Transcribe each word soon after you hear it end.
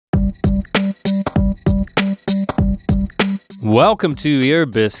Welcome to Ear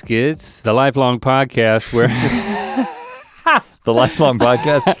Biscuits, the lifelong podcast where the lifelong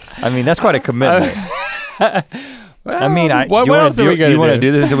podcast. I mean, that's quite a commitment. well, I mean, what else are we gonna you want to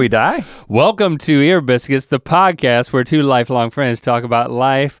do this until we die? Welcome to Ear Biscuits, the podcast where two lifelong friends talk about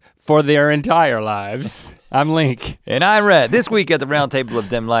life for their entire lives. I'm Link. And I'm Rhett. This week at the Round Table of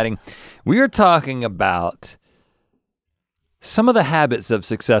Dim Lighting, we are talking about some of the habits of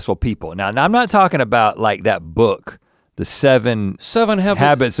successful people. Now I'm not talking about like that book, The Seven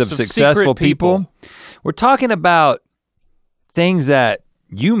Habits of Successful People. We're talking about things that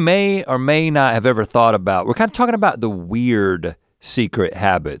you may or may not have ever thought about. We're kind of talking about the weird secret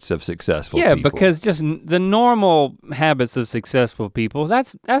habits of successful people. Yeah, because just the normal habits of successful people,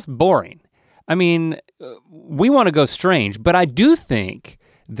 that's boring. I mean, we want to go strange, but I do think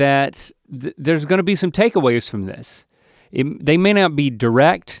that there's gonna be some takeaways from this. They may not be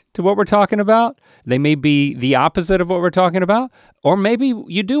direct to what we're talking about. They may be the opposite of what we're talking about, or maybe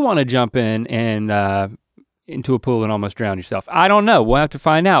you do want to jump in and into a pool and almost drown yourself. I don't know, we'll have to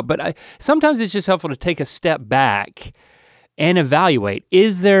find out. But sometimes it's just helpful to take a step back and evaluate,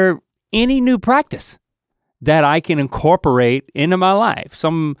 is there any new practice that I can incorporate into my life?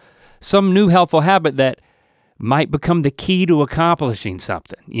 Some new helpful habit that might become the key to accomplishing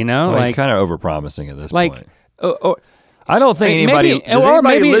something, you know? Well, like kind of overpromising at this point. I don't think anybody, does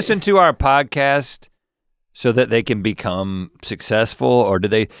anybody maybe, listen to our podcast so that they can become successful, or do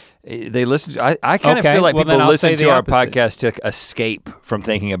they listen to, I kind of feel like people listen to our podcast to escape from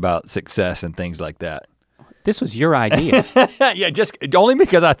thinking about success and things like that. This was your idea. Yeah, just only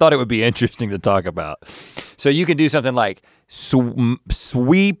because I thought it would be interesting to talk about. So you can do something like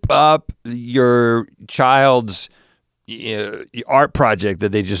sweep up your child's art project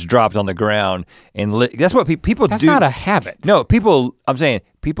that they just dropped on the ground, and that's what people do. That's not a habit. No, I'm saying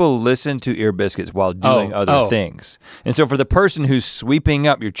people listen to Ear Biscuits while doing other things. And so for the person who's sweeping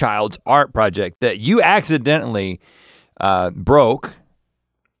up your child's art project that you accidentally broke,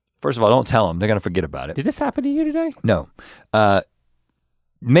 first of all, don't tell them, they're gonna forget about it. Did this happen to you today? No.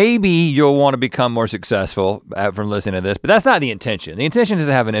 Maybe you'll want to become more successful from listening to this, but that's not the intention. The intention is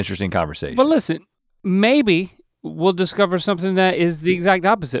to have an interesting conversation. Well, listen, maybe we'll discover something that is the exact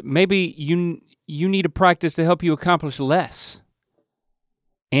opposite. Maybe you need a practice to help you accomplish less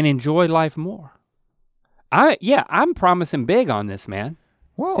and enjoy life more. I'm promising big on this, man.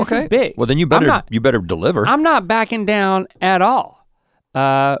 Well, this okay. is big. Well, then you better deliver. I'm not backing down at all.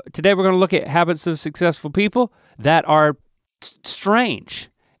 Today we're gonna look at habits of successful people that are strange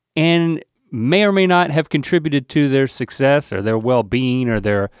and may or may not have contributed to their success or their well-being or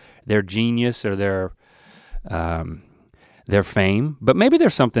their genius or their fame, but maybe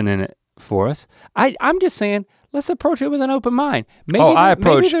there's something in it for us. I'm just saying, let's approach it with an open mind. Maybe I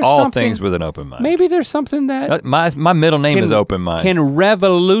approach all things with an open mind. Maybe there's something that my middle name is Open Mind. Can well,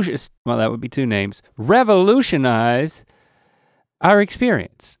 that would be two names. Revolutionize our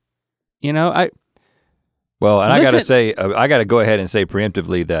experience. You know, I gotta say, I gotta go ahead and say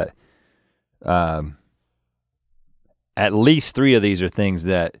preemptively that at least 3 of these are things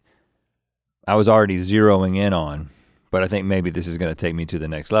that I was already zeroing in on, but I think maybe this is gonna take me to the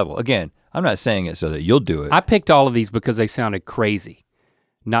next level. Again, I'm not saying it so that you'll do it. I picked all of these because they sounded crazy,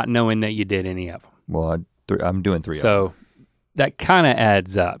 not knowing that you did any of them. Well, I'm doing 3 of them. So that kind of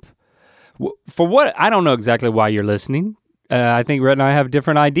adds up. For what, I don't know exactly why you're listening. I think Rhett and I have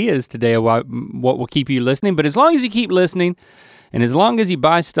different ideas today of what will keep you listening, but as long as you keep listening, and as long as you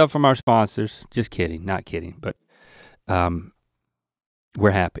buy stuff from our sponsors, just kidding, not kidding, but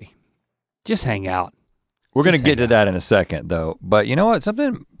we're happy. Just hang out. We're gonna get to that in a second though, but you know what,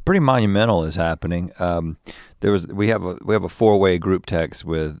 something pretty monumental is happening. We have a 4-way group text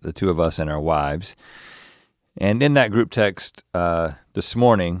with the 2 of us and our wives, and in that group text this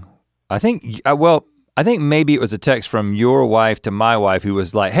morning, I think maybe it was a text from your wife to my wife who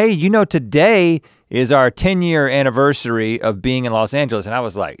was like, hey, you know, today is our 10-year anniversary of being in Los Angeles. And I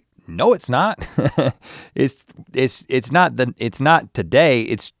was like, no, it's not. it's not today,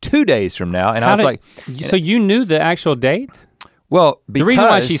 it's 2 days from now. And I was like. So you knew the actual date? Well, the reason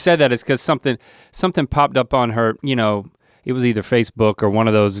why she said that is because something popped up on her, you know, it was either Facebook or one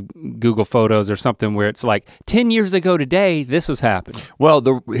of those Google Photos or something where it's like 10 years ago today, this was happening.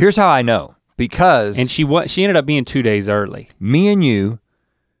 Well, here's how I know. Because she ended up being 2 days early. Me and you,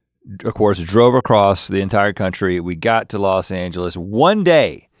 of course, drove across the entire country. We got to Los Angeles one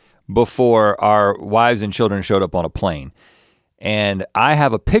day before our wives and children showed up on a plane. And I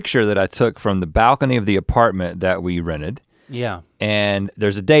have a picture that I took from the balcony of the apartment that we rented. Yeah. And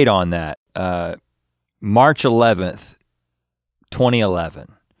there's a date on that, March 11th,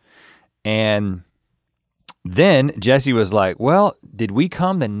 2011. And then Jessie was like, well, did we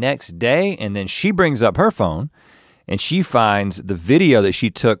come the next day? And then she brings up her phone and she finds the video that she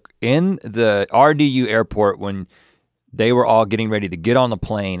took in the RDU airport when they were all getting ready to get on the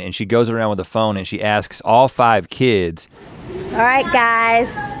plane, and she goes around with the phone and she asks all 5 kids. All right, guys,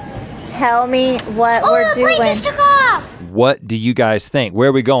 tell me what we're doing. The plane just took off. What do you guys think? Where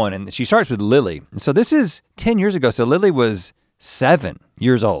are we going? And she starts with Lily. So this is 10 years ago. So Lily was 7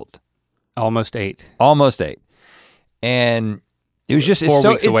 years old. Almost 8. Almost 8. And it was just, Four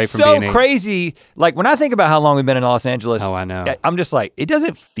weeks away it's from so being 8. crazy. Like when I think about how long we've been in Los Angeles. Oh, I know. I'm just like, it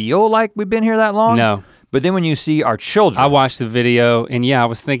doesn't feel like we've been here that long. No. But then when you see our children. I watched the video and yeah, I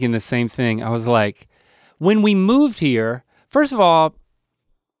was thinking the same thing. I was like, when we moved here, first of all,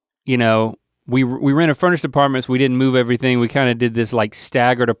 you know, we rented furnished apartments, we didn't move everything. We kind of did this like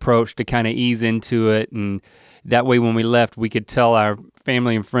staggered approach to kind of ease into it, and that way when we left, we could tell our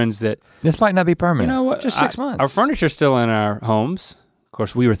family and friends that this might not be permanent. You know what? Just 6 months. Our furniture's still in our homes. Of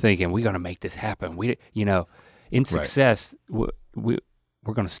course, we were thinking we're gonna make this happen. You know, in success, we're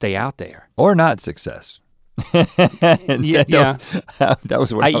gonna stay out there. Or not success. Yeah, that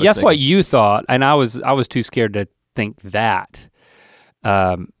was what I was that's thinking. what you thought, and I was too scared to think that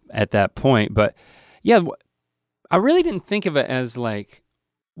at that point. But yeah, I really didn't think of it as like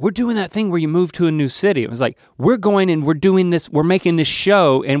we're doing that thing where you move to a new city. It was like we're going and we're doing this, we're making this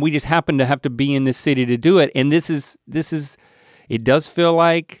show, and we just happen to have to be in this city to do it. And this is. It does feel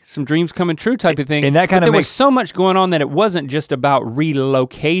like some dreams coming true type of thing. And that kind of there was so much going on that it wasn't just about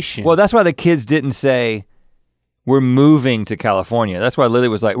relocation. Well, that's why the kids didn't say, we're moving to California. That's why Lily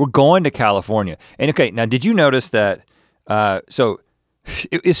was like, we're going to California. And okay, now did you notice that, so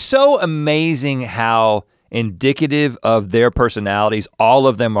it is so amazing how indicative of their personalities all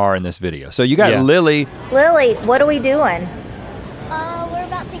of them are in this video. So you got Lily. Lily, what are we doing? We're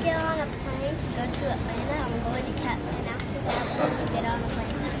about to get on a plane to go to Atlanta. I'm going to and after that we're going to get on a plane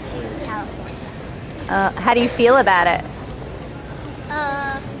to California. How do you feel about it?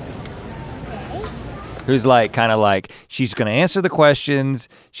 Who's like, kind of like, she's gonna answer the questions,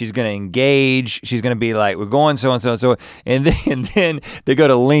 she's gonna engage, she's gonna be like, we're going so and so and so, and then they go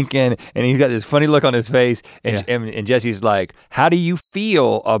to Lincoln, and he's got this funny look on his face, and Jesse's like, how do you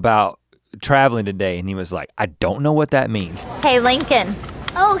feel about traveling today? And he was like, I don't know what that means. Hey, Lincoln.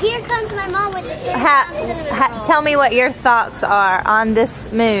 Oh, here comes my mom with the Tell me what your thoughts are on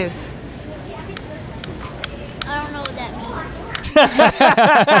this move. I don't know what that means.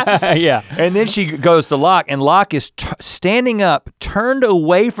 Yeah. And then she goes to Locke, and Locke is standing up, turned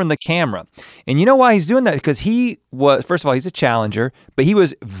away from the camera. And you know why he's doing that? Because he was, first of all, he's a challenger, but he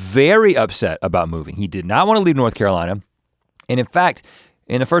was very upset about moving. He did not want to leave North Carolina. And in fact,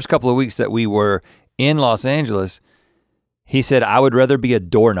 in the first couple of weeks that we were in Los Angeles, he said, I would rather be a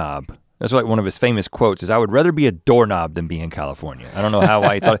doorknob. That's like one of his famous quotes is, I would rather be a doorknob than be in California. I don't know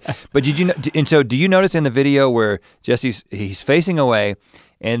why he thought it. But did you know, and so do you notice in the video where he's facing away,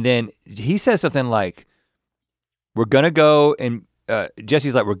 and then he says something like, we're gonna go, and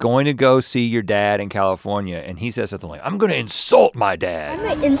Jesse's like, we're going to go see your dad in California, and he says something like, I'm gonna insult my dad.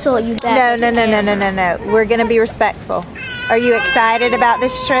 I might insult you, Dad. No. We're gonna be respectful. Are you excited about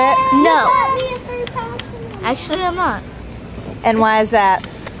this trip? No. Actually, I'm not. And why is that?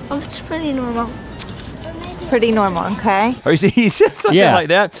 It's pretty normal. Pretty normal, okay? Or he says something like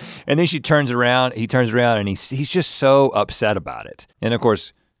that, and then he turns around, and he's just so upset about it. And of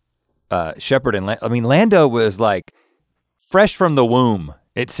course, Shepard and Lando was like fresh from the womb,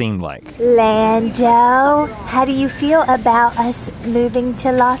 it seemed like. Lando, how do you feel about us moving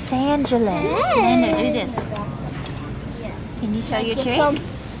to Los Angeles? Lando, do this. Can you show your trick?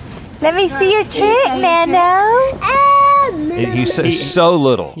 Let me see your trick, Lando. He's so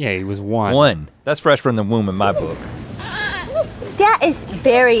little. Yeah, he was 1. 1. That's fresh from the womb in my book. That is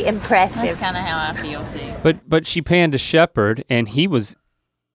very impressive. That's kind of how I feel too. But she panned to Shepard, and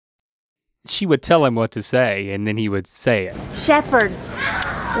she would tell him what to say, and then he would say it. Shepard,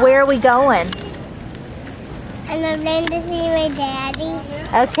 where are we going? I'm going to see my daddy.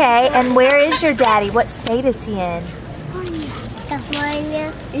 Okay, and where is your daddy? What state is he in?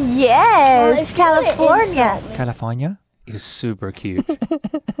 California. Yes, California. California? He was super cute.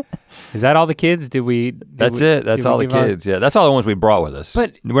 Is that all the kids? That's it. That's all the kids. Yeah, that's all the ones we brought with us.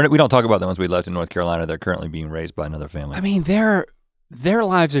 But we don't talk about the ones we left in North Carolina. They're currently being raised by another family. I mean, their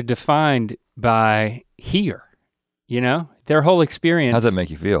lives are defined by here. You know, their whole experience. How does that make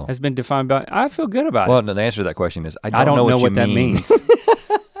you feel? Has been defined by. I feel good about it. Well, no, the answer to that question is I don't know know what that mean. means.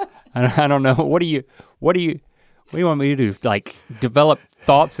 I don't know. What do you want me to do? Like develop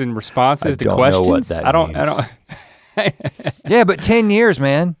thoughts and responses to questions? I don't know what that means. I don't. Yeah, but 10 years,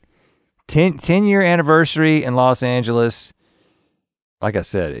 man. 10-year anniversary in Los Angeles. Like I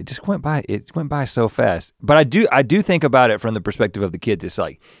said, it just went by. It went by so fast. But I do think about it from the perspective of the kids. It's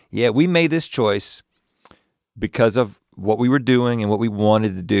like, yeah, we made this choice because of what we were doing and what we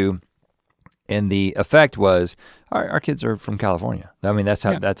wanted to do, and the effect was our kids are from California. I mean, that's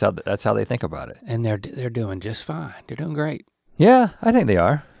how they think about it. And they're doing just fine. They're doing great. Yeah, I think they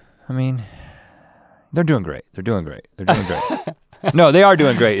are. I mean, they're doing great. They're doing great. They're doing great. No, they are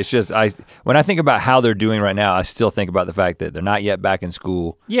doing great. It's just when I think about how they're doing right now, I still think about the fact that they're not yet back in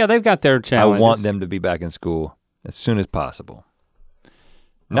school. Yeah, they've got their challenges. I want them to be back in school as soon as possible.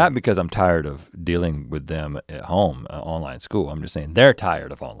 Not because I'm tired of dealing with them at home, online school. I'm just saying they're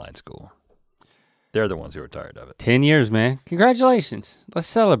tired of online school. They're the ones who are tired of it. 10 years, man. Congratulations. Let's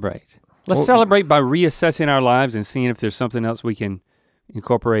celebrate. Let's celebrate by reassessing our lives and seeing if there's something else we can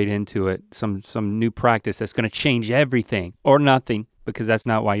incorporate into it, some new practice that's gonna change everything or nothing, because that's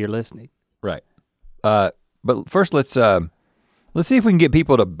not why you're listening. Right. But first let's see if we can get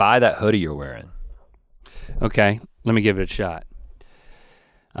people to buy that hoodie you're wearing. Okay, let me give it a shot.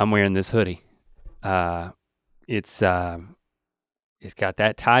 I'm wearing this hoodie. It's got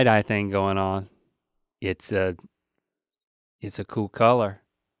that tie-dye thing going on. It's a cool color.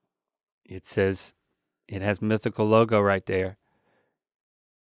 It has Mythical logo right there.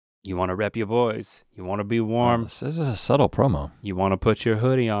 You want to rep your boys. You want to be warm. This is a subtle promo. You want to put your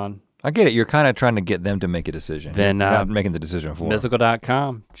hoodie on. I get it. You're kind of trying to get them to make a decision. Then you're not making the decision for them.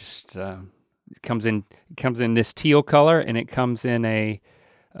 Mythical.com. Just it comes in this teal color, and it comes in a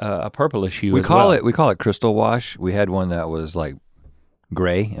purplish hue. We call it crystal wash. We had one that was like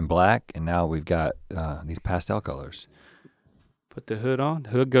gray and black, and now we've got these pastel colors. Put the hood on.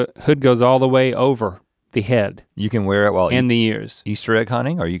 Hood goes all the way over the head. You can wear it while and the ears. Easter egg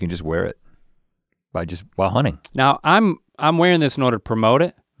hunting, or you can just wear it while hunting. Now I'm wearing this in order to promote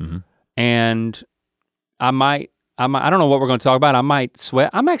it, and I don't know what we're going to talk about. I might sweat.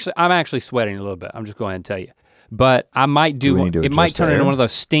 I'm actually sweating a little bit. I'm just going to tell you, but I might it might turn into one of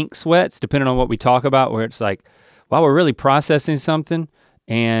those stink sweats, depending on what we talk about, where it's like, wow, we're really processing something,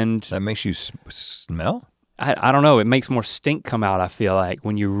 and that makes you smell. I don't know. It makes more stink come out. I feel like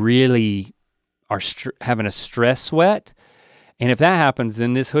when you really are having a stress sweat. And if that happens,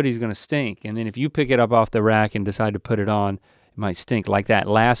 then this hoodie's gonna stink. And then if you pick it up off the rack and decide to put it on, it might stink. Like that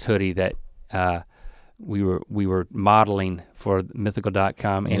last hoodie that we were modeling for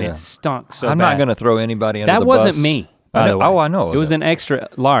mythical.com, and it stunk so bad. I'm not gonna throw anybody under the bus. That wasn't me, by the way. Oh, I know. It was an extra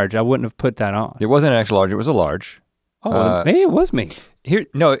large. I wouldn't have put that on. It wasn't an extra large, it was a large. Oh, maybe it was me.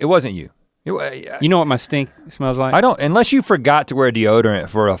 No, it wasn't you. You know what my stink smells like? I don't, unless you forgot to wear deodorant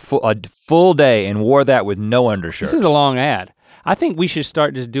for a full day and wore that with no undershirt. This is a long ad. I think we should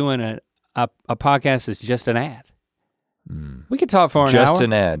start just doing a podcast that's just an ad. We could talk for an hour. Just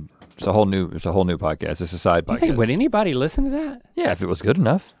an ad. It's a whole new podcast. It's a side podcast. Would anybody listen to that? Yeah, if it was good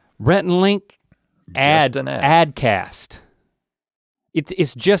enough. Rhett and Link adcast.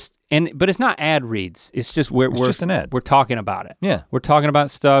 It's just but it's not ad reads. It's just we're just an ad. We're talking about it. Yeah. We're talking about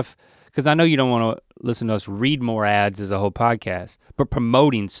stuff, because I know you don't want to listen to us read more ads as a whole podcast, but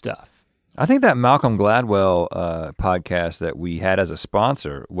promoting stuff. I think that Malcolm Gladwell podcast that we had as a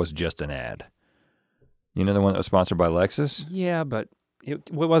sponsor was just an ad. You know, the one that was sponsored by Lexus? Yeah, but it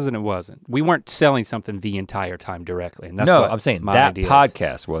wasn't. We weren't selling something the entire time directly, and that's no, what I'm saying that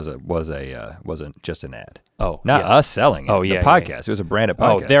podcast wasn't just an ad. Oh, not us selling it. Oh, yeah, the podcast. Yeah. It was a branded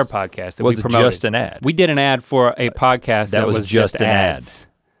podcast. Oh, their podcast that was we promoted. Just an ad. We did an ad for a podcast that was just an ads. Ad.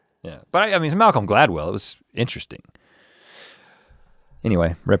 Yeah, but I mean, it's Malcolm Gladwell. It was interesting.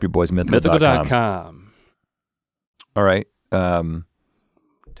 Anyway, rep your boys mythical.com. All right,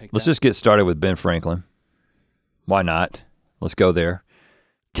 let's just get started with Ben Franklin. Why not? Let's go there.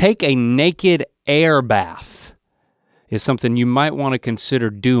 Take a naked air bath is something you might want to consider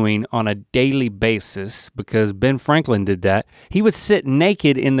doing on a daily basis, because Ben Franklin did that. He would sit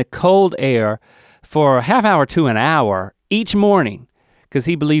naked in the cold air for a half hour to an hour each morning, because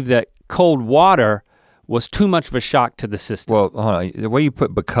he believed that cold water was too much of a shock to the system. Well, hold on. The way you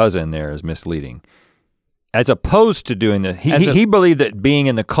put because in there is misleading. As opposed to doing the, he believed that being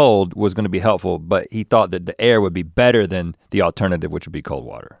in the cold was gonna be helpful, but he thought that the air would be better than the alternative, which would be cold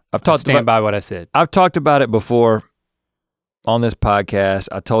water. Stand by what I said. I've talked about it before on this podcast.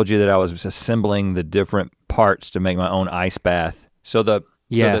 I told you that I was assembling the different parts to make my own ice bath. So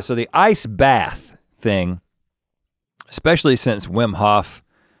the ice bath thing, especially since Wim Hof,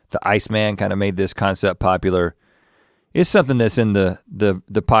 the Iceman, kind of made this concept popular, is something that's in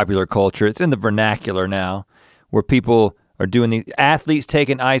the popular culture. It's in the vernacular now, where people are doing these athletes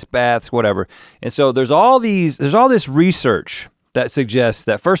taking ice baths, whatever. And so there's all this research that suggests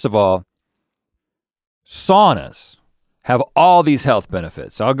that, first of all, saunas have all these health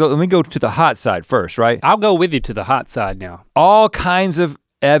benefits. So let me go to the hot side first, right? I'll go with you to the hot side now. All kinds of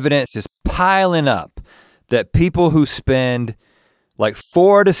evidence is piling up that people who spend like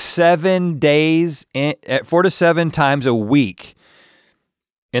 4 to 7 days, 4 to 7 times a week,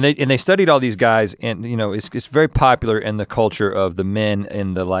 and they studied all these guys, and it's very popular in the culture of the men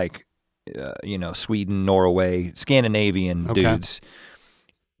in the like, Sweden, Norway, Scandinavian dudes.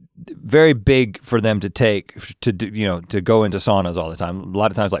 Very big for them to go into saunas all the time. A lot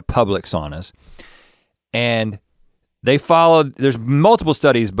of times like public saunas. And they followed, there's multiple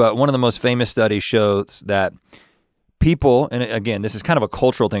studies, but one of the most famous studies shows that people, and again, this is kind of a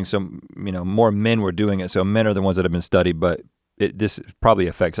cultural thing, so more men were doing it, so men are the ones that have been studied, but this probably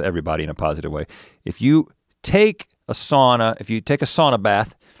affects everybody in a positive way. If you take a sauna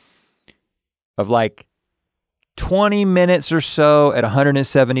bath of like 20 minutes or so at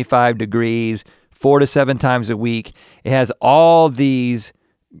 175 degrees, 4 to 7 times a week, it has all these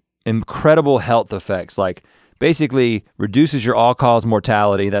incredible health effects, like basically reduces your all-cause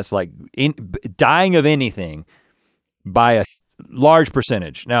mortality, that's like dying of anything, by a large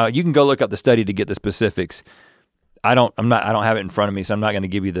percentage. Now you can go look up the study to get the specifics. I don't have it in front of me, so I'm not gonna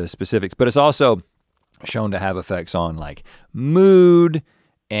give you the specifics, but it's also shown to have effects on like mood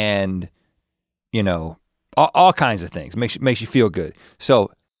and all kinds of things. Makes you feel good.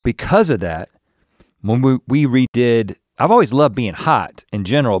 So because of that, when we redid, I've always loved being hot in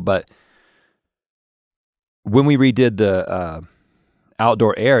general, but when we redid the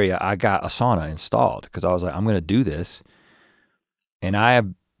outdoor area, I got a sauna installed because I was like, I'm gonna do this. And I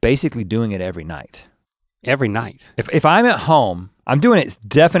am basically doing it every night. Every night? If I'm at home, I'm doing it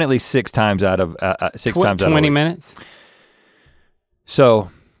definitely 6 times out of 6 times out of 20 minutes? So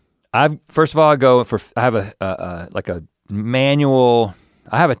first of all, I have a manual,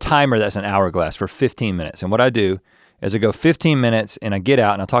 I have a timer that's an hourglass for 15 minutes. And what I do is I go 15 minutes and I get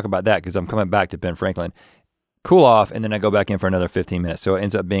out, and I'll talk about that because I'm coming back to Ben Franklin, cool off, and then I go back in for another 15 minutes. So it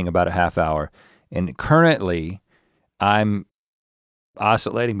ends up being about a half hour. And currently I'm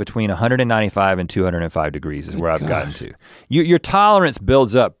oscillating between 195 and 205 degrees is where I've gotten to. Your tolerance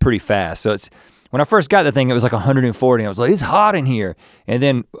builds up pretty fast. So when I first got the thing, it was like 140, and I was like, it's hot in here. And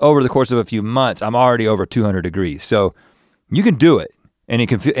then over the course of a few months, I'm already over 200 degrees. So you can do it, and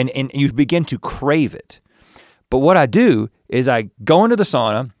and you begin to crave it. But what I do is I go into the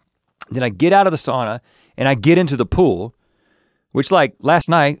sauna, then I get out of the sauna, and I get into the pool, which like last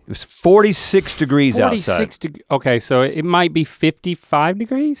night, it was 46 degrees outside. Okay, so it might be 55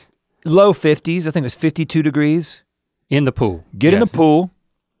 degrees? Low 50s, I think it was 52 degrees. In the pool. Get in the pool,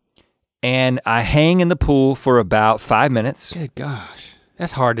 and I hang in the pool for about 5 minutes. Good gosh,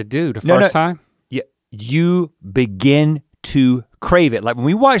 that's hard to do the first time. Yeah, you begin to crave it. Like when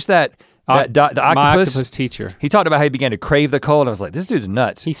we watched the octopus teacher, he talked about how he began to crave the cold. I was like, this dude's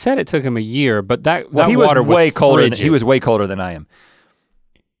nuts. He said it took him a year, but he water was way colder. frigid. He was way colder than I am.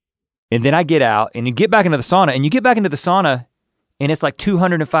 And then I get out, and you get back into the sauna, and it's like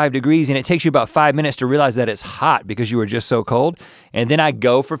 205 degrees, and it takes you about 5 minutes to realize that it's hot because you were just so cold. And then I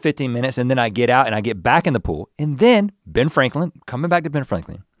go for 15 minutes, and then I get out and I get back in the pool. And then coming back to Ben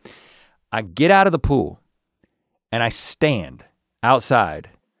Franklin, I get out of the pool and I stand outside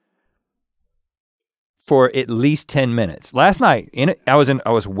for at least 10 minutes. Last night, I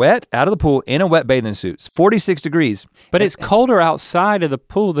was wet out of the pool in a wet bathing suit. It's 46 degrees. But it's colder outside of the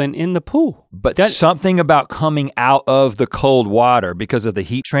pool than in the pool. But something about coming out of the cold water because of the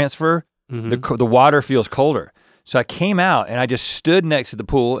heat transfer, the water feels colder. So I came out and I just stood next to the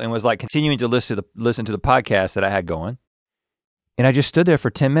pool and was like continuing to listen to the podcast that I had going. And I just stood there for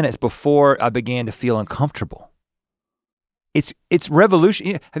 10 minutes before I began to feel uncomfortable. It's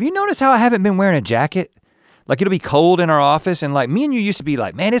revolution. Have you noticed how I haven't been wearing a jacket? Like it'll be cold in our office, and like me and you used to be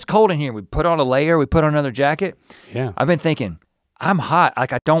like, man, it's cold in here. We put on a layer, we put on another jacket. Yeah. I've been thinking, I'm hot.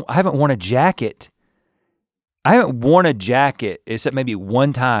 Like I haven't worn a jacket. I haven't worn a jacket except maybe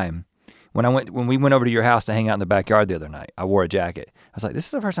one time when we went over to your house to hang out in the backyard the other night. I wore a jacket. I was like, this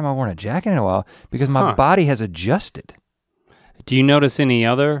is the first time I've worn a jacket in a while because my body has adjusted. Do you notice any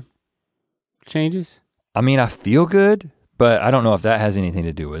other changes? I mean, I feel good, but I don't know if that has anything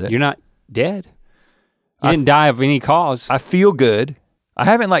to do with it. You're not dead. You didn't die of any cause. I feel good. I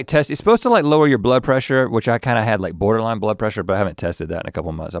haven't like tested, it's supposed to like lower your blood pressure, which I kind of had like borderline blood pressure, but I haven't tested that in a couple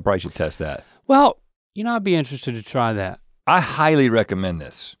of months. I probably should test that. Well, I'd be interested to try that. I highly recommend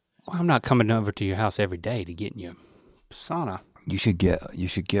this. Well, I'm not coming over to your house every day to get in your sauna. You should get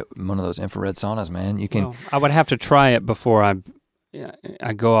one of those infrared saunas, man. You can. Well, I would have to try it before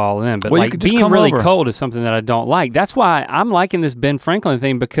I go all in, but well, like being really cold is something that I don't like. That's why I'm liking this Ben Franklin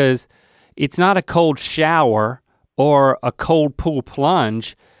thing, because it's not a cold shower or a cold pool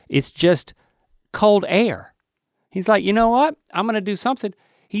plunge, it's just cold air. He's like, you know what? I'm gonna do something.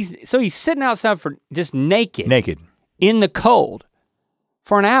 He's sitting outside for just naked in the cold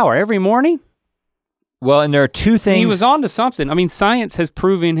for an hour every morning. Well, and there are two things. He was on to something. I mean, science has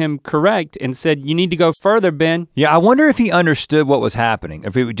proven him correct and said, you need to go further, Ben. Yeah, I wonder if he understood what was happening,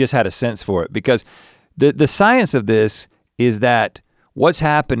 if he just had a sense for it, because the science of this is that what's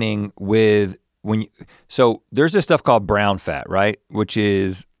happening with so there's this stuff called brown fat, right? Which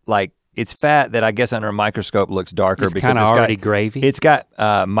is like, it's fat that I guess under a microscope looks darker it's because kind of already gravy. It's got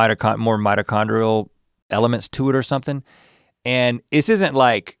more mitochondrial elements to it or something. And this isn't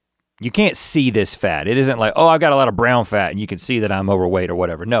like, you can't see this fat. It isn't like, oh, I've got a lot of brown fat and you can see that I'm overweight or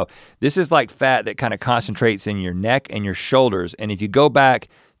whatever. No, this is like fat that kind of concentrates in your neck and your shoulders. And if you go back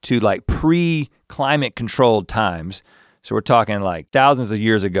to like pre-climate controlled times, so we're talking like thousands of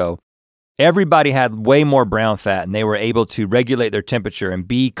years ago, everybody had way more brown fat and they were able to regulate their temperature and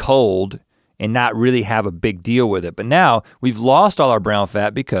be cold and not really have a big deal with it. But now we've lost all our brown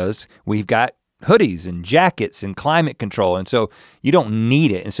fat because we've got hoodies and jackets and climate control, and so you don't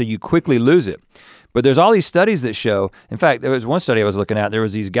need it, and so you quickly lose it. But there's all these studies that show, in fact, there was one study I was looking at, there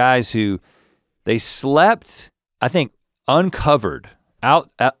was these guys who, they slept, I think, uncovered,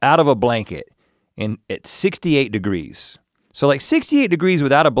 out of a blanket at 68 degrees. So like 68 degrees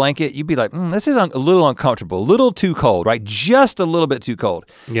without a blanket, you'd be like, this is a little uncomfortable, a little too cold, right? Just a little bit too cold.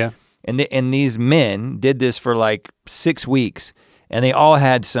 Yeah. And these men did this for like 6 weeks, and they all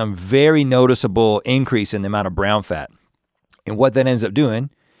had some very noticeable increase in the amount of brown fat. And what that ends up doing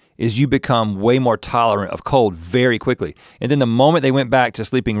is you become way more tolerant of cold very quickly. And then the moment they went back to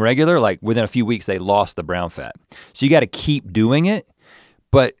sleeping regular, like within a few weeks, they lost the brown fat. So you gotta keep doing it.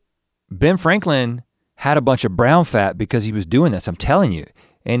 But Ben Franklin had a bunch of brown fat because he was doing this, I'm telling you.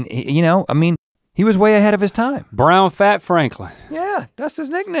 And you know, I mean, he was way ahead of his time. Brown Fat Franklin. Yeah, that's his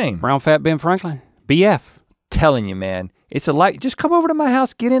nickname. Brown Fat Ben Franklin, BF. Telling you, man, it's a light, just come over to my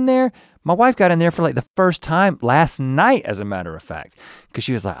house, get in there. My wife got in there for like the first time last night, as a matter of fact, because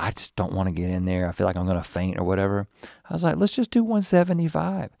she was like, I just don't want to get in there. I feel like I'm gonna faint or whatever. I was like, let's just do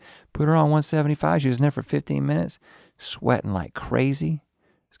 175. Put her on 175. She was in there for 15 minutes, sweating like crazy.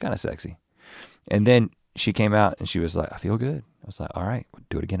 It's kind of sexy. And then she came out and she was like, I feel good. I was like, all right, we'll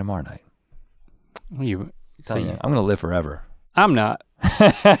do it again tomorrow night. I'm gonna live forever. I'm not.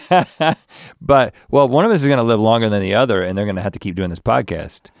 But, well, one of us is gonna live longer than the other, and they're gonna have to keep doing this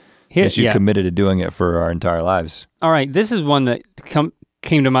podcast. Since you committed to doing it for our entire lives. All right, this is one that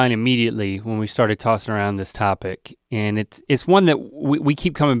came to mind immediately when we started tossing around this topic. And it's one that we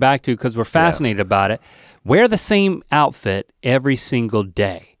keep coming back to because we're fascinated about it. Wear the same outfit every single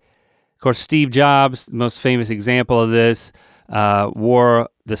day. Of course, Steve Jobs, the most famous example of this, wore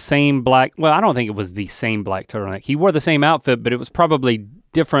the same black, well, I don't think it was the same black turtleneck. He wore the same outfit, but it was probably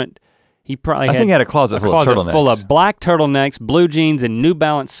different. I think he had a closet full of black turtlenecks, blue jeans, and New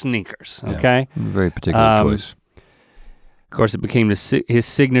Balance sneakers, okay? Yeah, very particular choice. Of course, it became his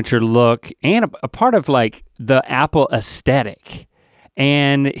signature look and a part of like the Apple aesthetic.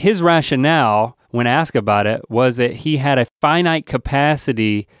 And his rationale, when asked about it, was that he had a finite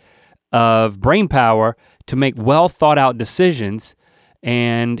capacity of brain power to make well thought out decisions,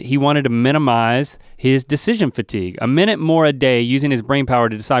 and he wanted to minimize his decision fatigue. A minute more a day using his brain power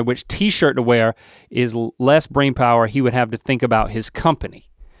to decide which t-shirt to wear is less brain power he would have to think about his company.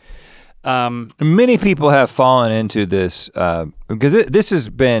 Many people have fallen into this because this has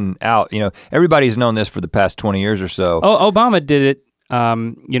been out, you know, everybody's known this for the past 20 years or so. Oh, Obama did it.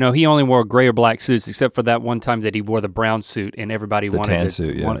 You know, he only wore gray or black suits except for that one time that he wore the brown suit and everybody the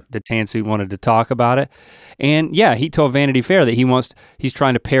tan suit wanted to talk about it. And yeah, he told Vanity Fair that he's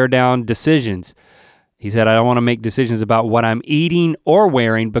trying to pare down decisions. He said, I don't want to make decisions about what I'm eating or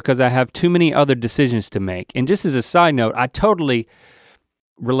wearing because I have too many other decisions to make. And just as a side note, I totally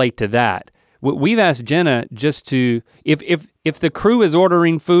relate to that. We've asked Jenna just to, if the crew is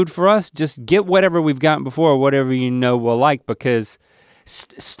ordering food for us, just get whatever we've gotten before, whatever you know we'll like, because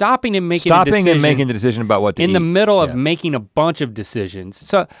stopping and making the decision about what to eat. In the middle of making a bunch of decisions.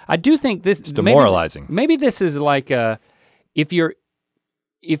 So I do think this- It's demoralizing. Maybe this is like if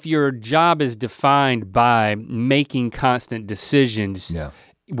your job is defined by making constant decisions,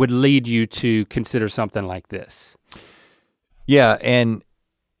 would lead you to consider something like this. Yeah, and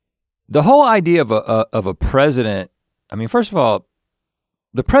the whole idea of a president, I mean, first of all,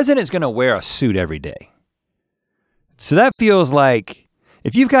 the president's gonna wear a suit every day. So that feels like,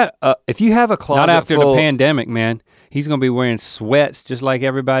 if you have a closet Not after full, the pandemic, man. He's gonna be wearing sweats just like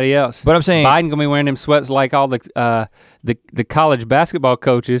everybody else. But I'm saying Biden gonna be wearing them sweats like all the college basketball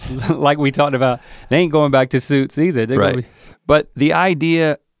coaches, like we talked about. They ain't going back to suits either. They're right. But the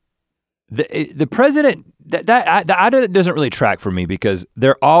idea, the president, that doesn't really track for me because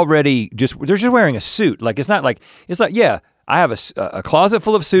they're just wearing a suit. Like it's like yeah, I have a closet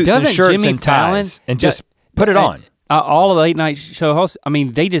full of suits and shirts Jimmy and ties, Fallon, and just put it on. All of the late night show hosts, I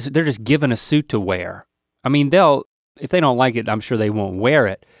mean, they're just given a suit to wear. I mean, if they don't like it, I'm sure they won't wear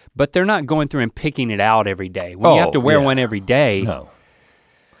it. But they're not going through and picking it out every day. When you have to wear one every day. No.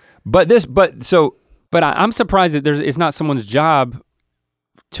 But I'm surprised that it's not someone's job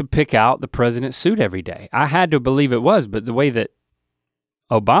to pick out the president's suit every day. I had to believe it was, but the way that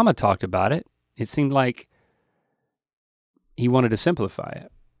Obama talked about it, it seemed like he wanted to simplify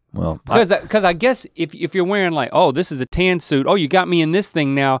it. Well, because I guess if you're wearing like, oh, this is a tan suit, oh, you got me in this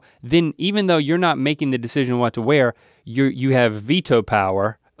thing now, then even though you're not making the decision what to wear, you have veto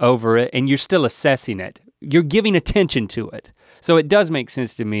power over it and you're still assessing it. You're giving attention to it. So it does make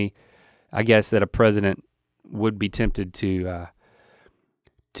sense to me, I guess, that a president would be tempted to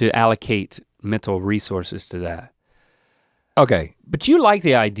allocate mental resources to that. Okay. But you like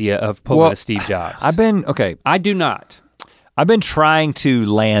the idea of pulling a Steve Jobs. I do not. I've been trying to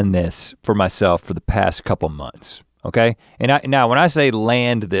land this for myself for the past couple months, okay? And now when I say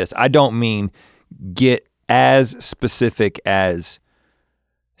land this, I don't mean get as specific as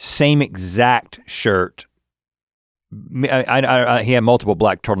same exact shirt. He had multiple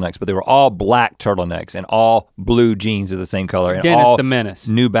black turtlenecks, but they were all black turtlenecks and all blue jeans of the same color and Dennis all the Menace.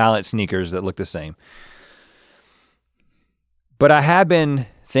 New Balance sneakers that look the same. But I have been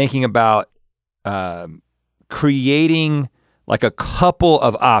thinking about creating like a couple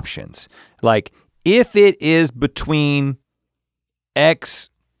of options. Like if it is between X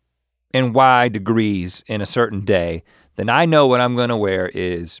and Y degrees in a certain day, then I know what I'm gonna wear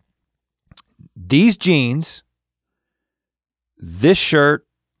is these jeans, this shirt,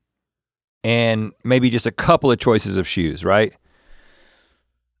 and maybe just a couple of choices of shoes, right?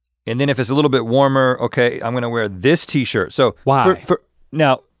 And then if it's a little bit warmer, okay, I'm gonna wear this t-shirt. So why?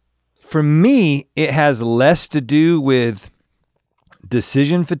 For me, it has less to do with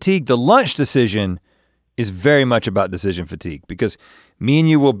decision fatigue. The lunch decision is very much about decision fatigue because me and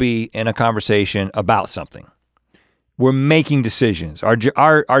you will be in a conversation about something. We're making decisions. Our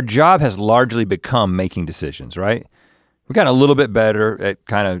job has largely become making decisions, right? We've gotten a little bit better at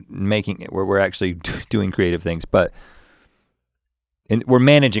kind of making it where we're actually doing creative things, and we're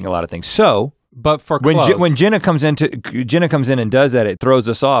managing a lot of things. So, but for when Jenna comes in and does that, it throws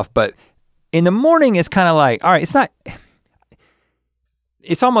us off. But in the morning, it's kind of like, all right,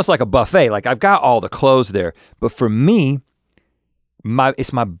 it's almost like a buffet. Like I've got all the clothes there, but for me,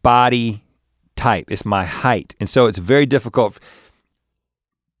 it's my body type, it's my height. And so it's very difficult.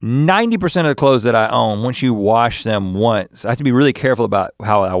 90% of the clothes that I own, once you wash them once, I have to be really careful about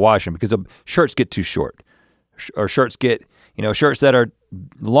how I wash them because shirts get too short. Or shirts that are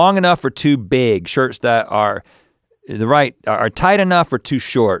long enough or too big, shirts that are tight enough or too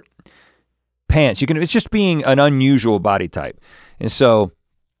short. Pants, it's just being an unusual body type. And so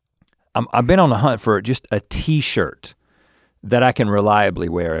I've been on the hunt for just a t-shirt that I can reliably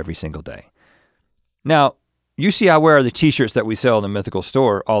wear every single day. Now, you see I wear the t-shirts that we sell in the Mythical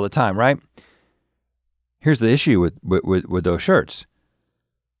store all the time, right? Here's the issue with those shirts.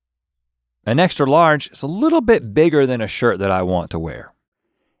 An extra large is a little bit bigger than a shirt that I want to wear.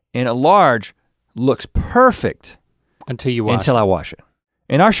 And a large looks perfect until I wash it.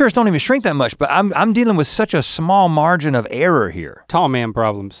 And our shirts don't even shrink that much, but I'm dealing with such a small margin of error here. Tall man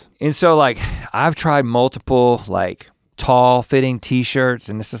problems. And so like, I've tried multiple like tall fitting t-shirts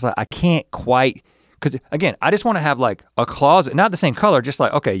and it's just like, I can't quite, because again, I just want to have like a closet, not the same color, just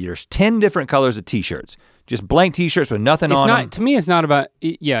like, okay, there's 10 different colors of t-shirts. Just blank t-shirts with nothing on them. To me, it's not about,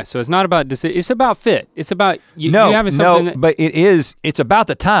 so it's not about, it's about fit. It's about, you having something but it's about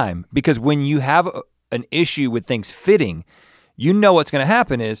the time because when you have an issue with things fitting, you know what's gonna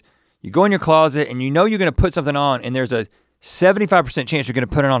happen is you go in your closet and you know you're gonna put something on and there's a 75% chance you're gonna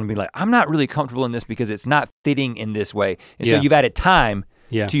put it on and be like, I'm not really comfortable in this because it's not fitting in this way. And so you've added time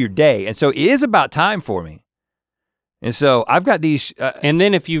to your day. And so it is about time for me. And so I've got these. And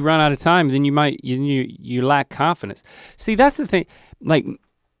then if you run out of time, then you lack confidence. See, that's the thing, like,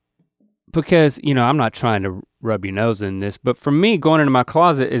 because, I'm not trying to rub your nose in this, but for me, going into my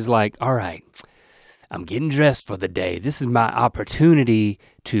closet is like, all right, I'm getting dressed for the day. This is my opportunity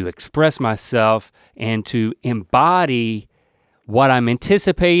to express myself and to embody what I'm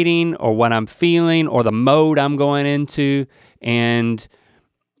anticipating or what I'm feeling or the mode I'm going into. And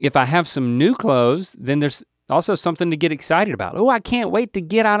if I have some new clothes, then there's also something to get excited about. Oh, I can't wait to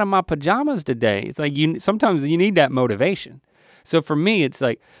get out of my pajamas today. It's like sometimes you need that motivation. So for me, it's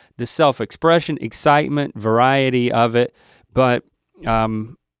like the self-expression, excitement, variety of it. But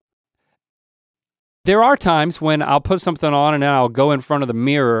there are times when I'll put something on and then I'll go in front of the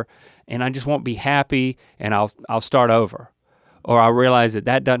mirror and I just won't be happy and I'll start over. Or I'll realize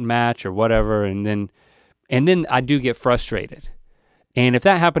that doesn't match or whatever, and then I do get frustrated. And if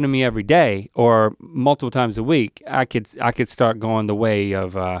that happened to me every day or multiple times a week, I could start going the way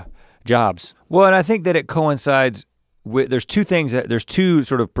of Jobs. Well, and I think that it coincides with, there's two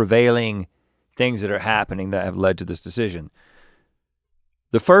sort of prevailing things that are happening that have led to this decision.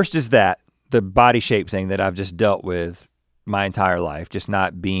 The first is that, the body shape thing that I've just dealt with my entire life, just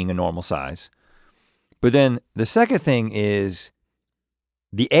not being a normal size. But then the second thing is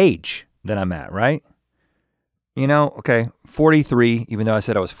the age that I'm at, right? You know, okay, 43, even though I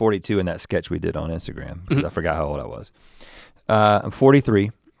said I was 42 in that sketch we did on Instagram, because I forgot how old I was. I'm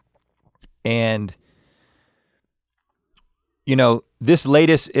 43, and you know, this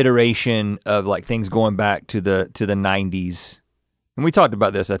latest iteration of like things going back to the 90s, and we talked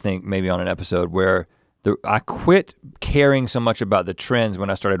about this, I think, maybe on an episode where I quit caring so much about the trends when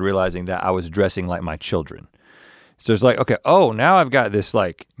I started realizing that I was dressing like my children. So it's like, okay, oh, now I've got this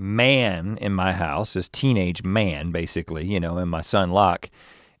like man in my house, this teenage man basically, you know, and my son Locke.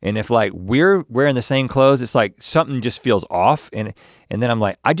 And if like we're wearing the same clothes, it's like something just feels off. And then I'm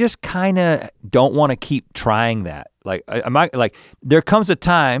like, I just kind of don't want to keep trying that. Like there comes a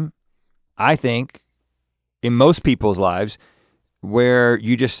time, I think, in most people's lives where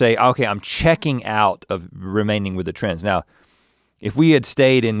you just say, okay, I'm checking out of remaining with the trends. Now, if we had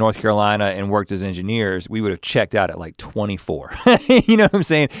stayed in North Carolina and worked as engineers, we would have checked out at like 24. You know what I'm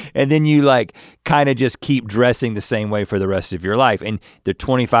saying? And then you like kind of just keep dressing the same way for the rest of your life. And the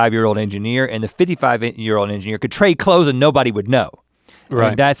 25-year-old engineer and the 55-year-old engineer could trade clothes and nobody would know. Right.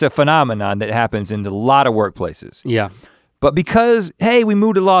 And that's a phenomenon that happens in a lot of workplaces. Yeah. But because, hey, we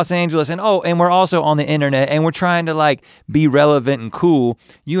moved to Los Angeles and we're also on the internet and we're trying to like be relevant and cool,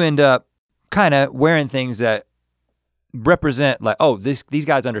 you end up kind of wearing things that represent like, oh, these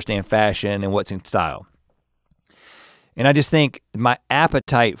guys understand fashion and what's in style. And I just think my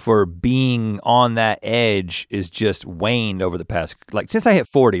appetite for being on that edge is just waned over the past, like since I hit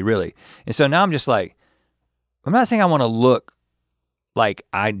 40 really. And so now I'm just like, I'm not saying I wanna look like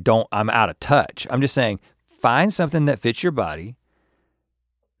I'm out of touch. I'm just saying, find something that fits your body,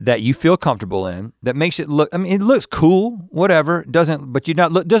 that you feel comfortable in, that makes it look, I mean, it looks cool, whatever, doesn't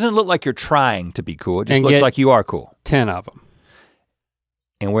look like you're trying to be cool. It just looks like you are cool. 10 of them.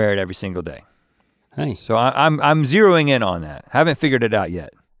 And wear it every single day. Hey. So I'm zeroing in on that. Haven't figured it out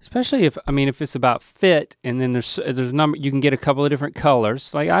yet. Especially if it's about fit and then there's a number, you can get a couple of different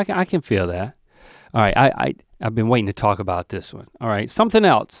colors. Like I can feel that. All right, I've been waiting to talk about this one. All right, something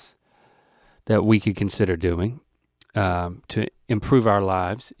else that we could consider doing to improve our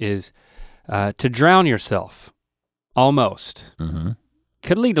lives is to drown yourself, almost. Mm-hmm.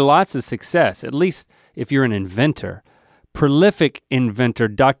 Could lead to lots of success, at least if you're an inventor. Prolific inventor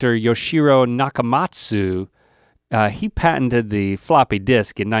Dr. Yoshiro Nakamatsu, he patented the floppy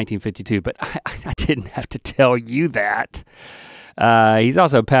disk in 1952, but I didn't have to tell you that. He's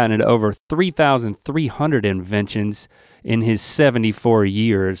also patented over 3,300 inventions in his 74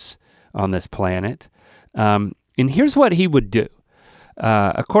 years on this planet. And here's what he would do.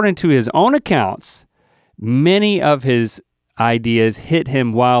 According to his own accounts, many of his ideas hit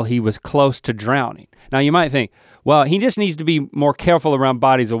him while he was close to drowning. Now you might think, well, he just needs to be more careful around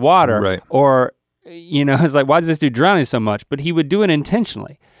bodies of water, right? Or, you know, it's like, why is this dude drowning so much? But he would do it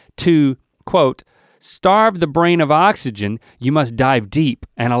intentionally to, quote, starve the brain of oxygen, you must dive deep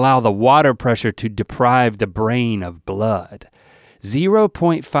and allow the water pressure to deprive the brain of blood.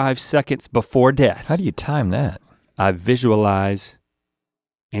 0.5 seconds before death. How do you time that? I visualize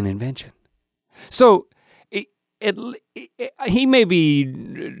an invention. So he may be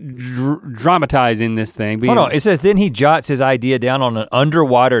dramatizing this thing. Hold on, it says then he jots his idea down on an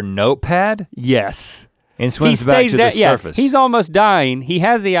underwater notepad? Yes. And swims back to the surface. He's almost dying, he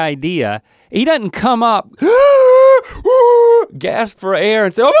has the idea. He doesn't come up, gasp for air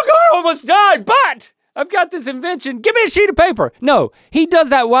and say, oh my God, I almost died, but I've got this invention, give me a sheet of paper. No, he does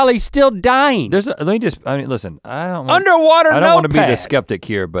that while he's still dying. Listen, underwater I don't want to be the skeptic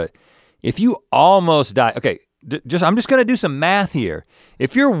here, but if you almost die, okay, I'm just gonna do some math here.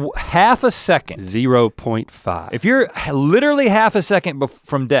 If you're half a second. 0.5. If you're literally half a second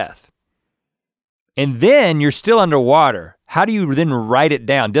from death, and then you're still underwater, how do you then write it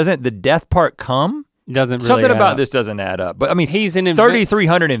down? Doesn't the death part come? Doesn't really Something add about up. This doesn't add up. But I mean, he's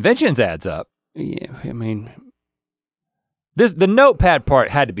 3,300 inventions adds up. Yeah, I mean. The notepad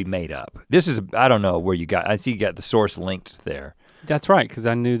part had to be made up. This is, I don't know where you got, I see you got the source linked there. That's right, because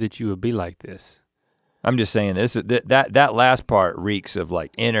I knew that you would be like this. I'm just saying that last part reeks of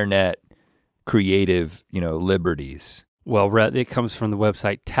like internet creative, liberties. Well, it comes from the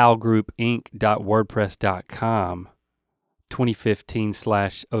website talgroupinc.wordpress.com,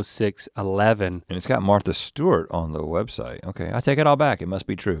 2015/0611. And it's got Martha Stewart on the website. Okay, I take it all back. It must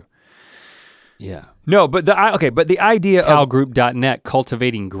be true. Yeah. No, but the idea Talgroup.net,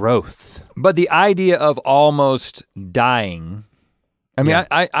 cultivating growth. But the idea of almost dying. I mean,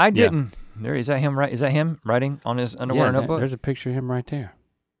 Yeah. I didn't. There is that him right? Is that him writing on his underwater notebook? There's a picture of him right there.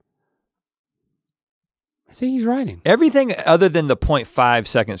 See, he's writing. Everything other than the 0.5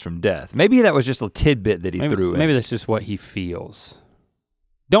 seconds from death. Maybe that was just a tidbit that he threw in. Maybe that's just what he feels.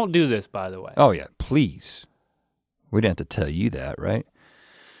 Don't do this, by the way. Oh yeah, please. We didn't have to tell you that, right?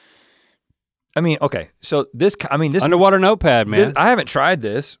 I mean, okay, so this underwater notepad, man. I haven't tried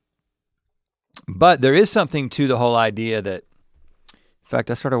this, but there is something to the whole idea that, in fact,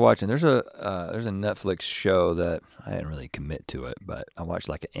 I started watching, there's a Netflix show that I didn't really commit to it, but I watched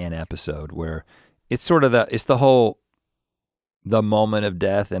like an episode where it's sort of the moment of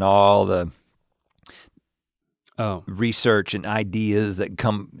death and all the research and ideas that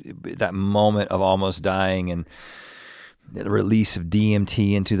come, that moment of almost dying and the release of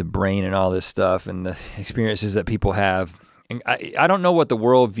DMT into the brain and all this stuff and the experiences that people have. And I don't know what the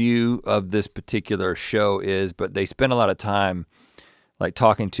worldview of this particular show is, but they spend a lot of time like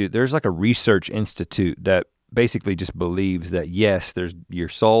there's like a research institute that basically just believes that yes, your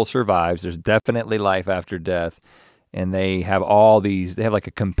soul survives, there's definitely life after death, and they have like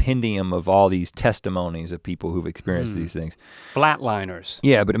a compendium of all these testimonies of people who've experienced these things. Flatliners.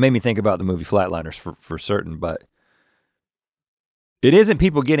 Yeah, but it made me think about the movie Flatliners for certain, but it isn't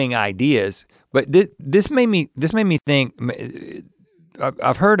people getting ideas, but this made me think,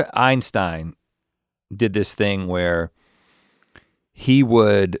 I've heard Einstein did this thing where he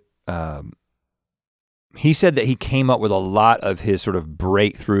said that he came up with a lot of his sort of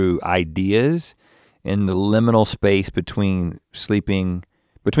breakthrough ideas in the liminal space between being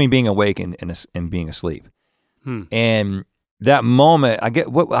awake and being asleep. And that moment,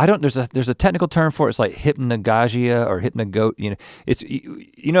 there's a technical term for it. It's like hypnagogia or it's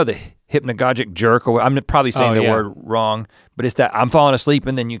the hypnagogic jerk, or I'm probably saying the word wrong, but it's that I'm falling asleep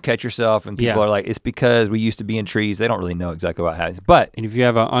and then you catch yourself and people are like, it's because we used to be in trees. They don't really know exactly what happens. But and if you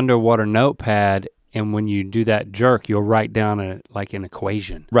have an underwater notepad and when you do that jerk, you'll write down an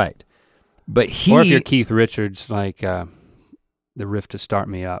equation. Right. But or if you're Keith Richards, like the riff to Start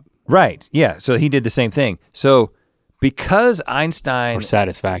Me Up. Right, yeah, so he did the same thing. So because Einstein or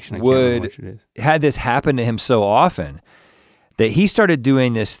Satisfaction, had this happen to him so often that he started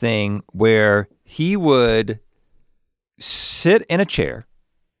doing this thing where he would sit in a chair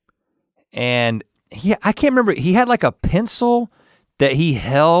and I can't remember, he had like a pencil that he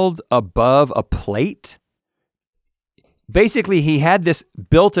held above a plate. Basically, he had this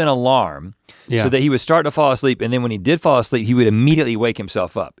built-in alarm so that he would start to fall asleep, and then when he did fall asleep, he would immediately wake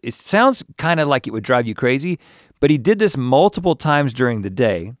himself up. It sounds kind of like it would drive you crazy, but he did this multiple times during the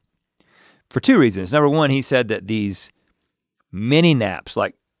day for two reasons. Number one, he said that these mini naps,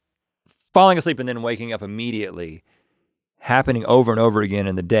 like falling asleep and then waking up immediately, happening over and over again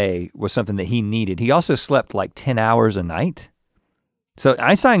in the day was something that he needed. He also slept like 10 hours a night. So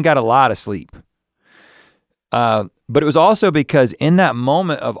Einstein got a lot of sleep. But it was also because in that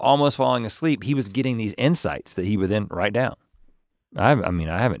moment of almost falling asleep, he was getting these insights that he would then write down. I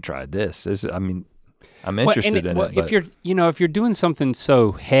haven't tried this. I'm interested in it. If you're doing something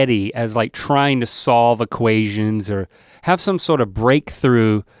so heady as like trying to solve equations or have some sort of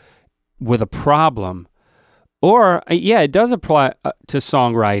breakthrough with a problem, or it does apply to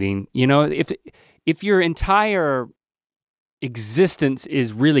songwriting. You know, if your entire existence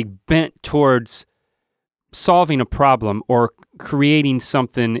is really bent towards solving a problem or creating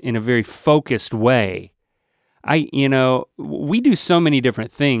something in a very focused way. We do so many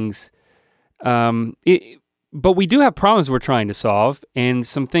different things, but we do have problems we're trying to solve and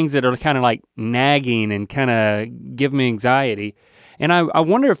some things that are kind of like nagging and kind of give me anxiety. And I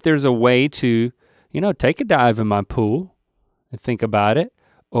wonder if there's a way to, take a dive in my pool and think about it,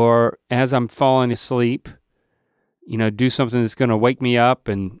 or as I'm falling asleep, do something that's gonna wake me up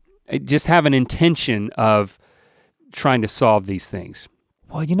and just have an intention of trying to solve these things.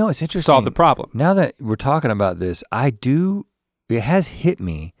 Well, it's interesting. Solve the problem. Now that we're talking about this, it has hit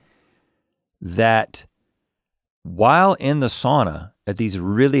me that while in the sauna at these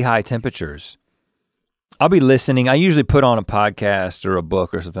really high temperatures, I'll be listening. I usually put on a podcast or a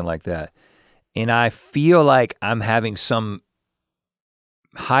book or something like that. and I feel like I'm having some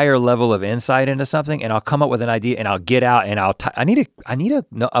higher level of insight into something, and I'll come up with an idea, and I'll get out, and I need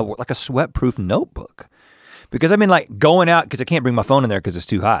like a sweat-proof notebook, because I've been like going out because I can't bring my phone in there because it's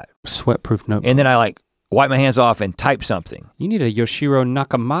too hot. Sweat-proof notebook. And then I like wipe my hands off and type something. You need a Yoshiro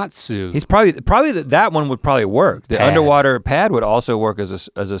Nakamatsu. He's probably that one would probably work. The Pad. underwater pad would also work as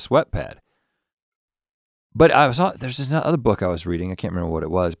a sweat pad. But there's this other book I was reading, I can't remember what it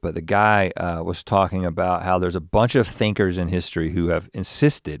was, but the guy was talking about how there's a bunch of thinkers in history who have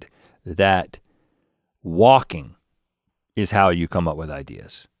insisted that walking is how you come up with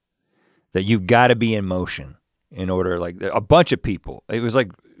ideas. That you've gotta be in motion in order, like a bunch of people. It was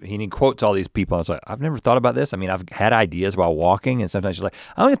like, he quotes all these people, and I was like, I've never thought about this. I mean, I've had ideas while walking, and sometimes you're like,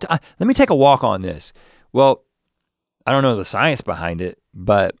 let me take a walk on this. Well, I don't know the science behind it,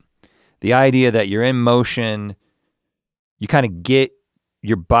 but the idea that you're in motion, you kind of get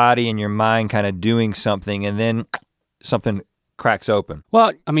your body and your mind kind of doing something, and then something cracks open.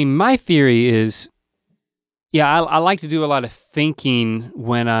 Well, I mean, my theory is, yeah, I like to do a lot of thinking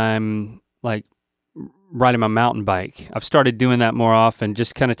when I'm like riding my mountain bike. I've started doing that more often,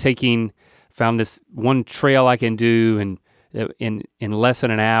 just kind of found this one trail I can do in less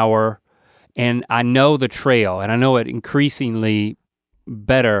than an hour, and I know the trail, and I know it increasingly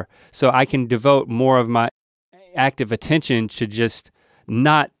better, so I can devote more of my active attention to just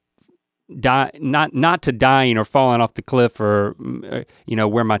not to dying or falling off the cliff, or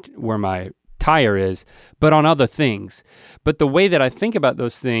where my tire is, but on other things. But the way that I think about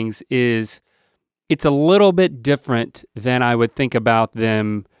those things is, it's a little bit different than I would think about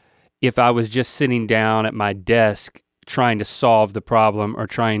them if I was just sitting down at my desk trying to solve the problem or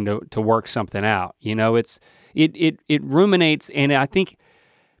trying to work something out. You know, it ruminates, and I think,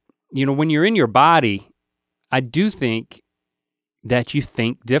 when you're in your body, I do think that you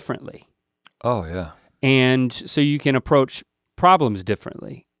think differently. Oh yeah. And so you can approach problems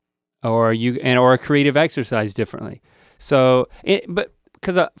differently, or a creative exercise differently. So,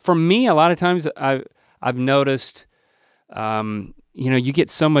 because for me, a lot of times I've noticed, you get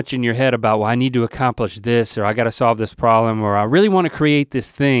so much in your head about, well, I need to accomplish this, or I got to solve this problem, or I really want to create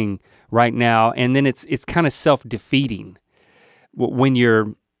this thing right now, and then it's kind of self-defeating when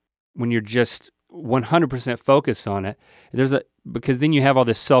you're just 100% focused on it. Because then you have all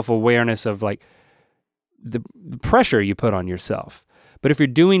this self-awareness of like the pressure you put on yourself. But if you're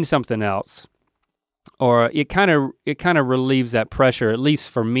doing something else, or it kind of relieves that pressure, at least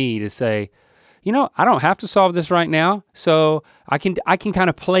for me, to say, I don't have to solve this right now, so I can kind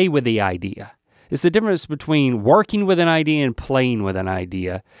of play with the idea. It's the difference between working with an idea and playing with an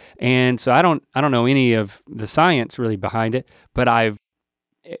idea. And so I don't know any of the science really behind it, but I've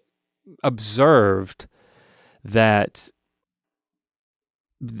observed that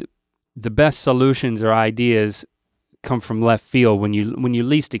the best solutions or ideas come from left field when you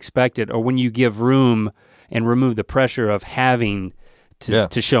least expect it, or when you give room and remove the pressure of having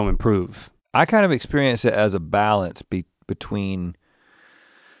to show and prove. I kind of experience it as a balance between,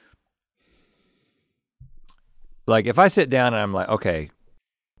 like, if I sit down and I'm like, okay,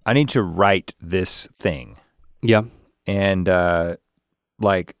 I need to write this thing. Yeah. And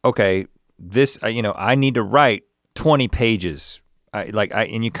like, okay, this, I need to write 20 pages.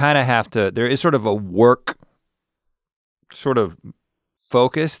 And you kind of have to, there is sort of a work sort of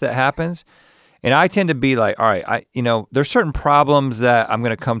focus that happens. And I tend to be like, all right, there's certain problems that I'm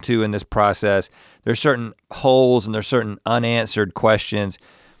gonna come to in this process. There's certain holes and there's certain unanswered questions.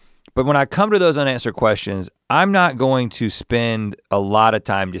 But when I come to those unanswered questions, I'm not going to spend a lot of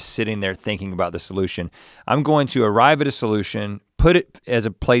time just sitting there thinking about the solution. I'm going to arrive at a solution, put it as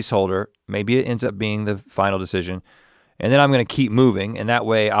a placeholder. Maybe it ends up being the final decision. And then I'm gonna keep moving, and that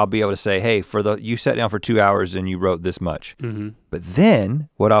way I'll be able to say, hey, you sat down for 2 hours and you wrote this much. Mm-hmm. But then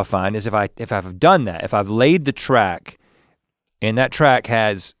what I'll find is if I've done that, if I've laid the track, and that track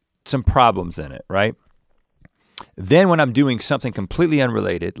has some problems in it, right? Then when I'm doing something completely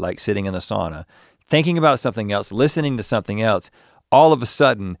unrelated, like sitting in the sauna, thinking about something else, listening to something else, all of a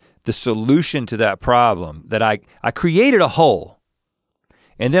sudden the solution to that problem that I created a hole,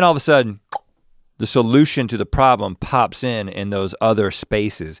 and then all of a sudden, the solution to the problem pops in those other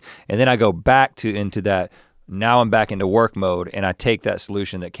spaces. And then I go back into that, now I'm back into work mode, and I take that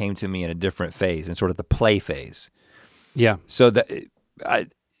solution that came to me in a different phase, in sort of the play phase. Yeah. So I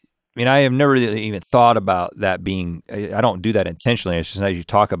have never really even thought about that being, I don't do that intentionally. It's just as you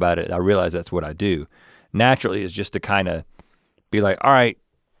talk about it, I realize that's what I do. Naturally, it's just to kind of be like, all right,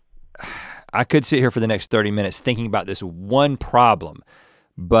 I could sit here for the next 30 minutes thinking about this one problem,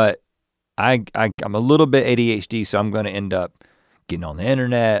 but I'm a little bit ADHD, so I'm gonna end up getting on the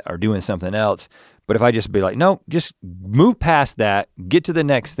internet or doing something else. But if I just be like, no, just move past that, get to the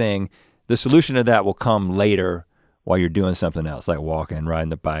next thing, the solution to that will come later while you're doing something else, like walking, riding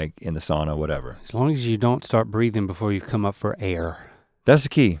the bike, in the sauna, whatever. As long as you don't start breathing before you come up for air. That's the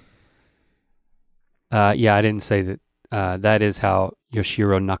key. Yeah, I didn't say that. That is how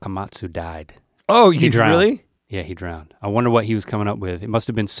Yoshiro Nakamatsu died. Oh, He you drowned. really? Yeah, he drowned. I wonder what he was coming up with. It must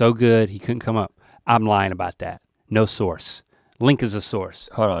have been so good he couldn't come up. I'm lying about that. No source. Link is a source.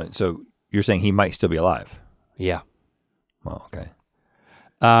 Hold on, so you're saying he might still be alive? Yeah. Well, okay.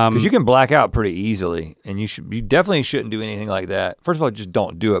 Because you can black out pretty easily, and you definitely shouldn't do anything like that. First of all, just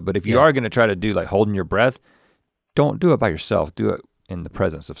don't do it. But if you are gonna try to do like holding your breath, don't do it by yourself. Do it in the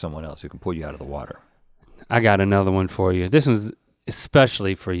presence of someone else who can pull you out of the water. I got another one for you. This one's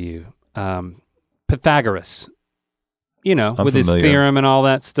especially for you. Pythagoras, you know, I'm with familiar. his theorem and all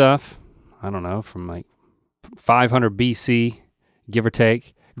that stuff. I don't know, from like 500 BC, give or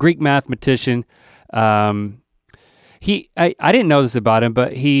take. Greek mathematician. I didn't know this about him,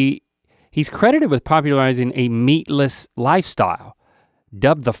 but he's credited with popularizing a meatless lifestyle,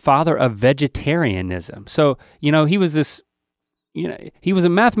 dubbed the father of vegetarianism. So, you know, he was a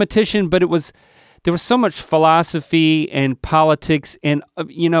mathematician, but there was so much philosophy and politics and,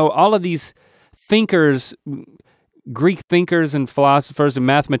 you know, all of these thinkers, Greek thinkers and philosophers and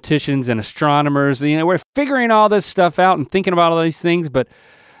mathematicians and astronomers, you know, we're figuring all this stuff out and thinking about all these things, but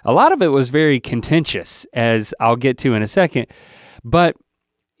a lot of it was very contentious, as I'll get to in a second. But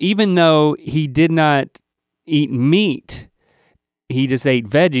even though he did not eat meat, he just ate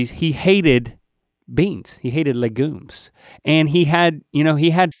veggies, he hated beans, he hated legumes. And he had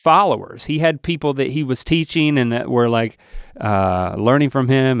followers. He had people that he was teaching and that were like learning from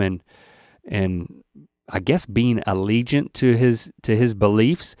him and I guess being allegiant to his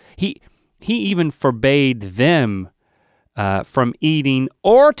beliefs. He even forbade them from eating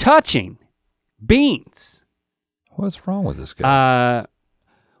or touching beans. What's wrong with this guy?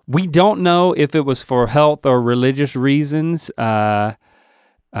 We don't know if it was for health or religious reasons, but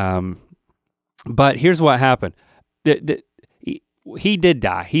here's what happened. He did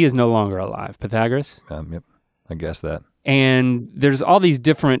die. He is no longer alive, Pythagoras. Yep, I guess that. And there's all these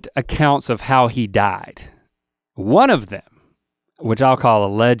different accounts of how he died. One of them, which I'll call a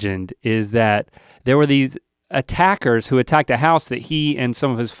legend, is that there were these attackers who attacked a house that he and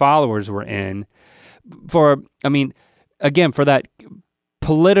some of his followers were in for that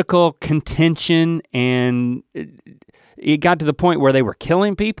political contention, and it got to the point where they were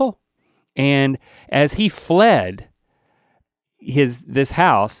killing people. And as he fled this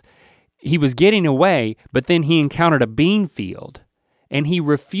house, he was getting away, but then he encountered a bean field and he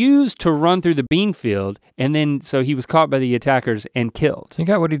refused to run through the bean field, and then so he was caught by the attackers and killed. He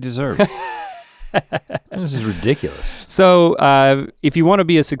got what he deserved. This is ridiculous. So if you want to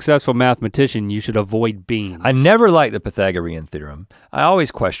be a successful mathematician, you should avoid beans. I never liked the Pythagorean theorem. I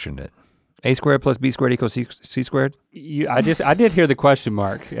always questioned it. A squared plus B squared equals C squared? I did hear the question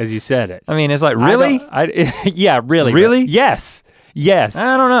mark as you said it. I mean, it's like, really? Yeah, really. Really? Yes.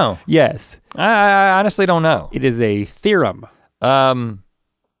 I don't know. Yes. I honestly don't know. It is a theorem.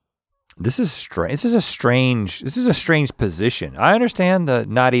 This is strange. This is a strange position. I understand the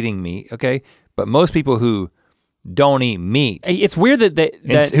not eating meat, okay? But most people who don't eat meat, it's weird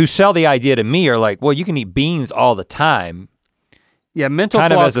that who sell the idea to me are like, well, you can eat beans all the time. Yeah, mental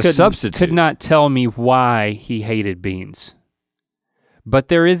kind flaws of as a substitute. Could not tell me why he hated beans. But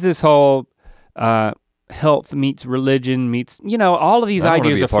there is this whole health meets religion meets, you know, all of these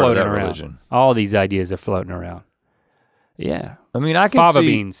ideas are floating around. Religion. All of these ideas are floating around. Yeah. I mean, I could fava see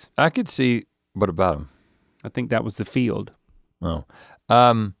beans. I could see. What about them? I think that was the field. Oh,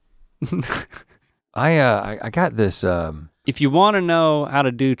 I got this. If you want to know how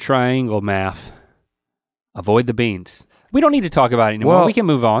to do triangle math, avoid the beans. We don't need to talk about it anymore. Well, we can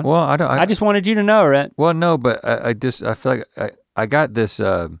move on. Well, I just wanted you to know, Rhett. Well, no, but I feel like I got this.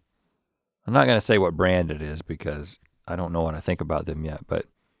 I'm not gonna say what brand it is because I don't know what I think about them yet. But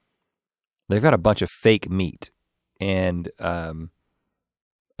they've got a bunch of fake meat, and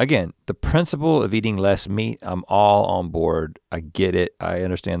again, the principle of eating less meat, I'm all on board. I get it. I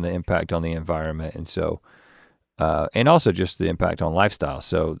understand the impact on the environment, and so. And also just the impact on lifestyle.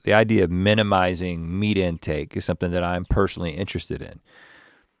 So the idea of minimizing meat intake is something that I'm personally interested in.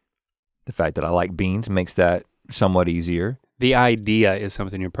 The fact that I like beans makes that somewhat easier. The idea is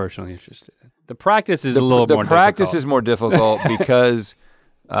something you're personally interested in. The practice is a little more difficult. The practice is more difficult because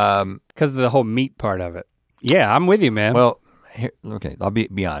of the whole meat part of it. Yeah, I'm with you, man. Well, okay, I'll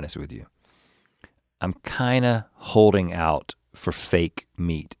be honest with you. I'm kind of holding out for fake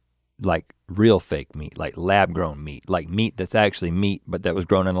meat like real fake meat, like lab grown meat, like meat that's actually meat, but that was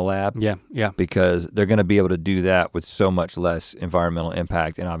grown in a lab. Yeah, yeah. Because they're gonna be able to do that with so much less environmental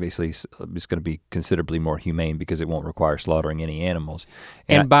impact, and obviously it's gonna be considerably more humane because it won't require slaughtering any animals.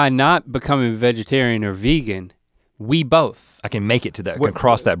 And by not becoming vegetarian or vegan, we both. I can make it to that, I can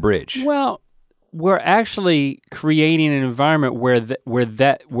cross that bridge. Well, we're actually creating an environment where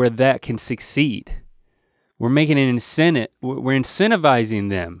that can succeed. We're making an incentive, we're incentivizing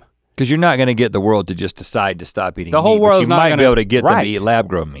them. Because you're not gonna get the world to just decide to stop eating meat. The whole world's not gonna. You might be able to get them to eat lab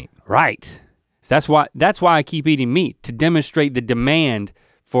grown meat. Right. That's why I keep eating meat, to demonstrate the demand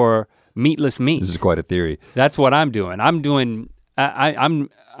for meatless meat. This is quite a theory. That's what I'm doing. I'm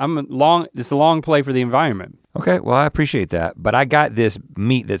this is a long play for the environment. Okay, well I appreciate that, but I got this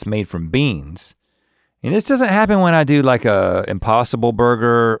meat that's made from beans. And this doesn't happen when I do like a Impossible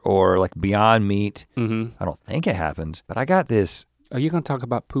Burger or like Beyond Meat. I don't think it happens, but I got this. Are you gonna talk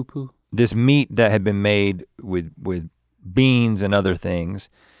about poo-poo? This meat that had been made with beans and other things,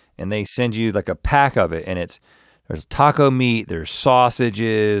 and they send you like a pack of it, and there's taco meat, there's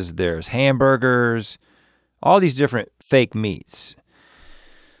sausages, there's hamburgers, all these different fake meats.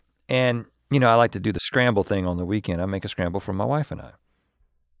 And you know, I like to do the scramble thing on the weekend. I make a scramble for my wife and I.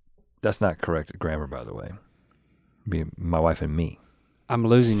 That's not correct grammar, by the way. Be my wife and me. I'm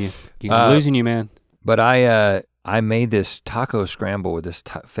losing you. I'm losing you, man. But I made this taco scramble with this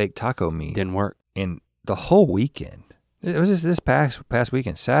fake taco meat. Didn't work. And the whole weekend, it was just this past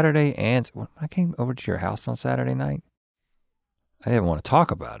weekend, Saturday, and when I came over to your house on Saturday night, I didn't want to talk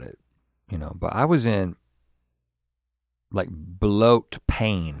about it, you know, but I was in like bloat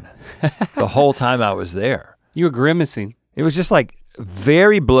pain the whole time I was there. You were grimacing. It was just like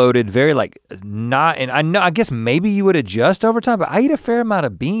very bloated, very like not, and I guess maybe you would adjust over time, but I eat a fair amount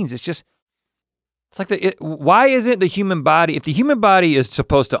of beans. It's like why isn't the human body, if the human body is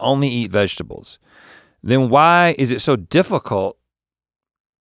supposed to only eat vegetables, then why is it so difficult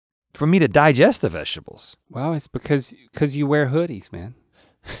for me to digest the vegetables? Well, it's because you wear hoodies, man.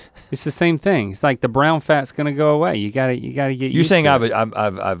 It's the same thing. It's like the brown fat's gonna go away. You gotta get used to it. You're saying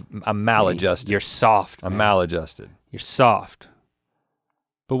I'm maladjusted. You're soft, man. I'm maladjusted. You're soft.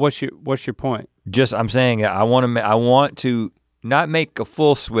 But what's your point? Just I'm saying I want to not make a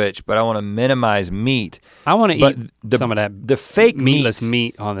full switch, but I want to minimize meat. I want to eat some of that the fake meatless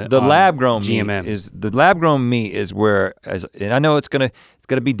meat on the lab grown GMM. meat the lab grown meat is where, and I know it's gonna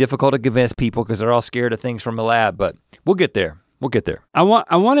be difficult to convince people because they're all scared of things from the lab, but we'll get there. We'll get there. I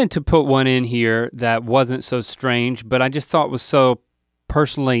wanted to put one in here that wasn't so strange, but I just thought was so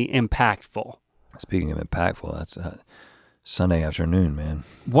personally impactful. Speaking of impactful, that's Sunday afternoon, man.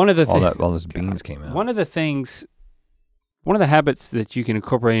 One of the all those beans came out. One of the habits that you can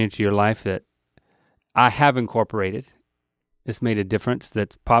incorporate into your life that I have incorporated, it's made a difference,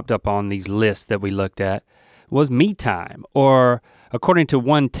 that's popped up on these lists that we looked at, was me time. Or according to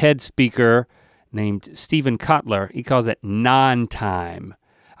one TED speaker named Stephen Kotler, he calls it non-time.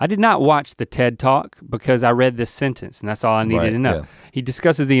 I did not watch the TED Talk because I read this sentence and that's all I needed to know. Yeah. He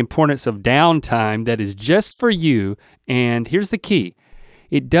discusses the importance of downtime that is just for you, and here's the key.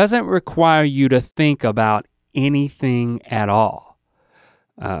 It doesn't require you to think about anything at all.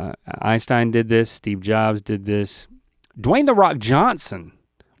 Einstein did this, Steve Jobs did this. Dwayne "The Rock" Johnson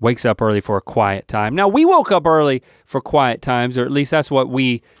wakes up early for a quiet time. Now we woke up early for quiet times, or at least that's what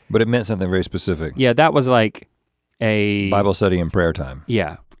we. But it meant something very specific. Yeah, that was like a Bible study and prayer time.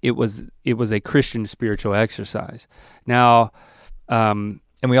 Yeah, it was a Christian spiritual exercise. Now, and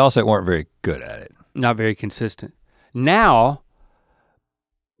we also weren't very good at it. Not very consistent. Now,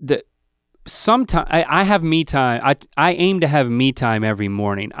 sometimes I have me time. I aim to have me time every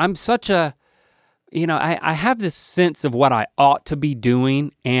morning. I'm such a, I have this sense of what I ought to be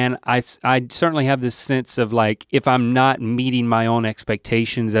doing, and I certainly have this sense of like if I'm not meeting my own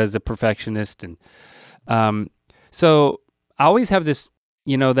expectations as a perfectionist, and so I always have this,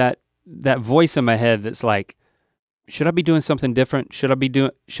 that voice in my head that's like, should I be doing something different? Should I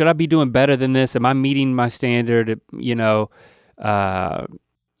be doing better than this? Am I meeting my standard?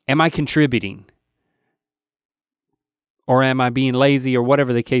 Am I contributing? Or am I being lazy, or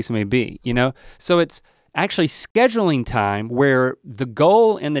whatever the case may be, So it's actually scheduling time where the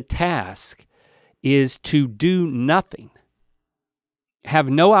goal and the task is to do nothing, have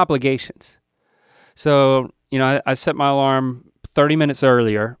no obligations. So, I set my alarm 30 minutes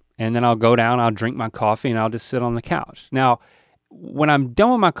earlier, and then I'll go down, I'll drink my coffee, and I'll just sit on the couch. Now, when I'm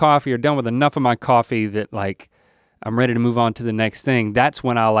done with my coffee, or done with enough of my coffee that like I'm ready to move on to the next thing, that's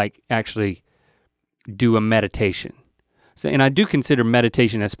when I'll like actually do a meditation. So, and I do consider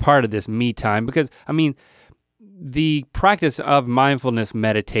meditation as part of this me time, because the practice of mindfulness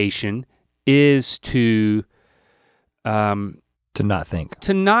meditation is to not think.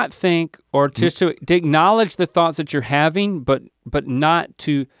 To not think, or just to acknowledge the thoughts that you're having, but not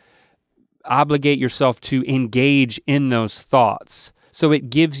to obligate yourself to engage in those thoughts. So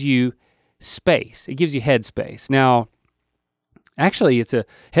it gives you space. It gives you headspace. Now, actually,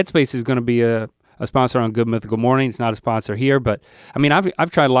 Headspace is going to be a sponsor on Good Mythical Morning. It's not a sponsor here, but I mean,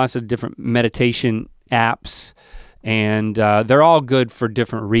 I've tried lots of different meditation apps, and they're all good for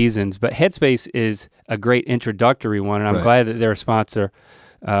different reasons, but Headspace is a great introductory one, and I'm glad that they're a sponsor.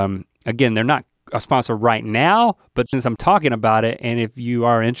 Again, they're not a sponsor right now, but since I'm talking about it, and if you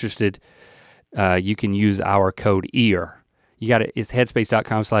are interested, you can use our code EAR. It's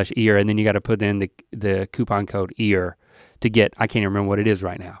headspace.com/EAR, and then you gotta put in the coupon code EAR to get, I can't even remember what it is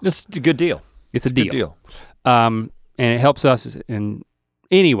right now. It's a good deal. It's a deal. Good deal. And it helps us. And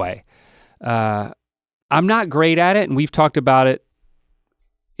anyway, I'm not great at it, and we've talked about it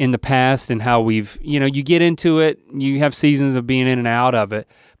in the past and how we've, you get into it, you have seasons of being in and out of it,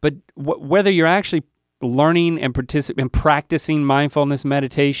 but whether you're actually learning and practicing mindfulness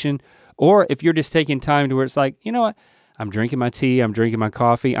meditation, or if you're just taking time to where it's like, you know what, I'm drinking my tea, I'm drinking my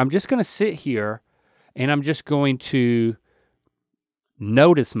coffee, I'm just gonna sit here and I'm just going to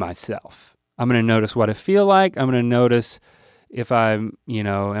notice myself. I'm gonna notice what I feel like, I'm gonna notice if I'm,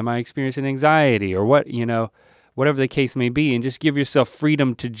 am I experiencing anxiety or what, whatever the case may be, and just give yourself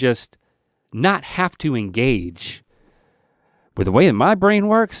freedom to just not have to engage. With the way that my brain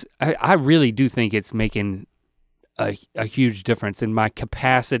works, I really do think it's making a huge difference in my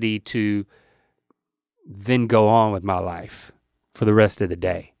capacity to then go on with my life for the rest of the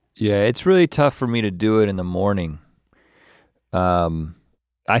day. Yeah, it's really tough for me to do it in the morning.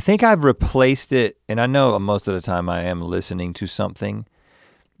 I think I've replaced it, and I know most of the time I am listening to something,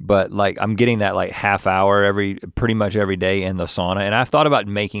 but like I'm getting that like half hour pretty much every day in the sauna, and I've thought about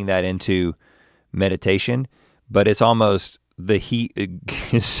making that into meditation, but it's almost, the heat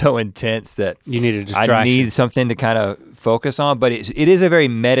is so intense that you need a distraction. I need something to kind of focus on, but it is a very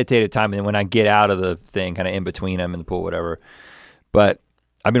meditative time, and when I get out of the thing, kind of in between them in the pool, whatever. But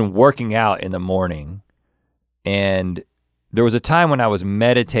I've been working out in the morning, and there was a time when I was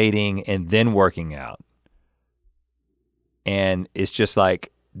meditating and then working out. And it's just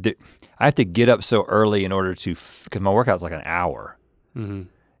like, I have to get up so early in order to, because my workout's like an hour. Mm-hmm.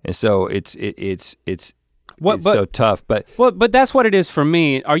 And so it's so tough, but. Well, but that's what it is for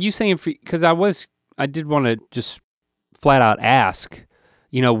me. Are you saying, because I did want to just flat out ask,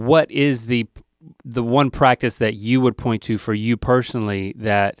 what is the one practice that you would point to for you personally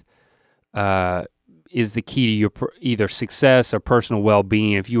that is the key to your either success or personal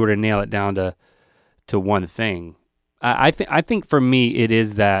well-being, if you were to nail it down to one thing? I think for me it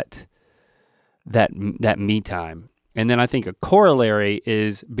is that me time. And then I think a corollary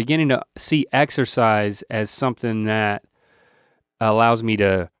is beginning to see exercise as something that allows me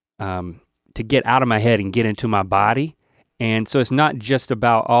to get out of my head and get into my body. And so it's not just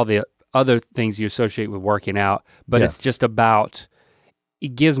about all the other things you associate with working out, but it's just about,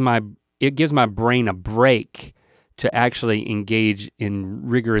 it gives my brain a break to actually engage in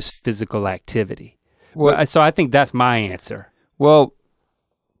rigorous physical activity. Well, so I think that's my answer. Well,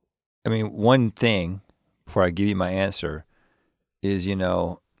 I mean, one thing before I give you my answer is,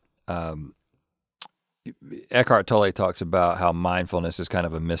 Eckhart Tolle talks about how mindfulness is kind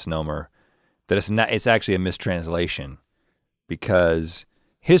of a misnomer, that it's actually a mistranslation, because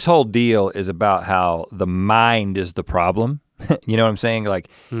his whole deal is about how the mind is the problem. You know what I'm saying? Like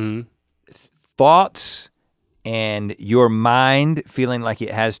thoughts and your mind feeling like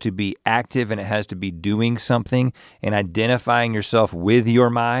it has to be active and it has to be doing something, and identifying yourself with your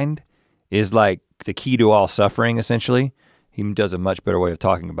mind is like the key to all suffering, essentially. He does a much better way of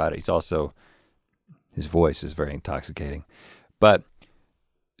talking about it. His voice is very intoxicating. But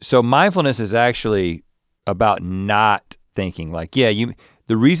so mindfulness is actually about not thinking. Like, the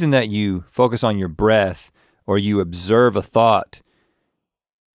reason that you focus on your breath or you observe a thought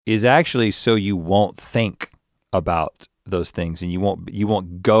is actually so you won't think about those things, and you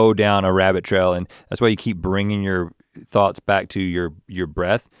won't go down a rabbit trail, and that's why you keep bringing your thoughts back to your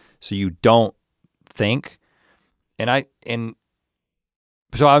breath, so you don't think. I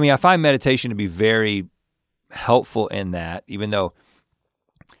find meditation to be very helpful in that, even though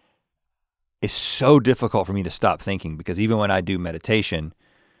it's so difficult for me to stop thinking, because even when I do meditation,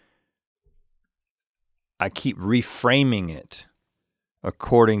 I keep reframing it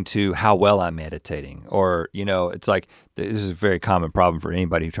according to how well I'm meditating. Or, it's like, this is a very common problem for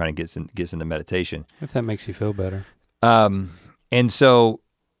anybody who trying to gets into meditation. If that makes you feel better. And so,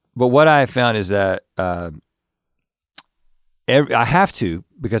 but what I have found is that I have to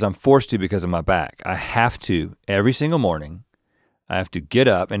because I'm forced to because of my back. I have to every single morning. I have to get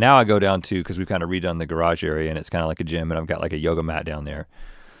up, and now I go down to, because we've kind of redone the garage area and it's kind of like a gym, and I've got like a yoga mat down there.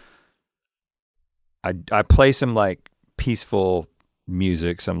 I play some like peaceful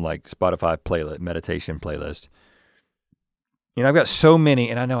music, some like Spotify playlist, meditation playlist. You know, I've got so many,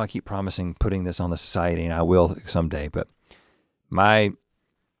 and I know I keep promising putting this on the society, and I will someday, but my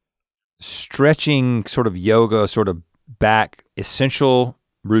stretching sort of yoga, sort of back essential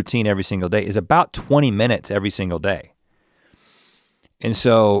routine every single day is about 20 minutes every single day. And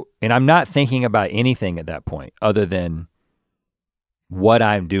so, and I'm not thinking about anything at that point other than what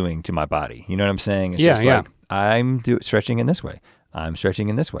I'm doing to my body. You know what I'm saying? It's just like, I'm stretching in this way. I'm stretching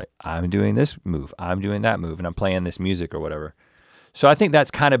in this way. I'm doing this move. I'm doing that move, and I'm playing this music or whatever. So I think that's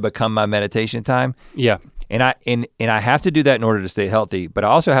kind of become my meditation time. Yeah. And I have to do that in order to stay healthy, but I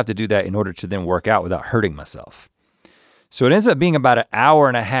also have to do that in order to then work out without hurting myself. So it ends up being about an hour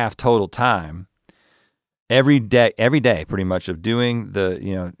and a half total time every day pretty much, of doing the,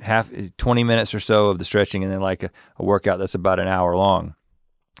 you know, 20 minutes or so of the stretching, and then like a workout that's about an hour long.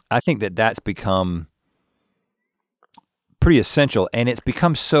 I think that that's become pretty essential, and it's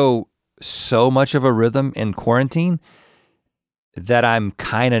become so much of a rhythm in quarantine that I'm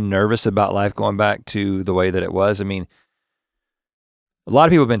kind of nervous about life going back to the way that it was. I mean, a lot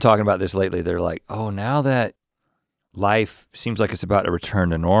of people have been talking about this lately. They're like, oh, now that life seems like it's about to return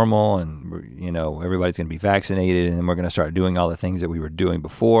to normal, and you know, everybody's gonna be vaccinated, and we're gonna start doing all the things that we were doing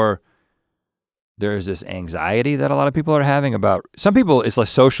before. There's this anxiety that a lot of people are having about, some people it's like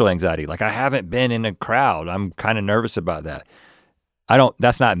social anxiety, like I haven't been in a crowd, I'm kind of nervous about that.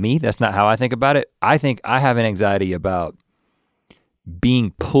 That's not me, that's not how I think about it. I think I have an anxiety about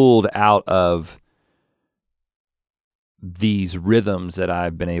being pulled out of these rhythms that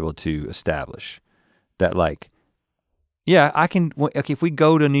I've been able to establish. That like, yeah, I can, okay, if we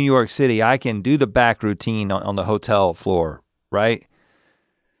go to New York City, I can do the back routine on the hotel floor, right?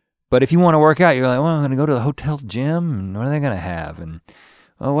 But if you want to work out, you're like, well, I'm gonna go to the hotel gym, and what are they gonna have? And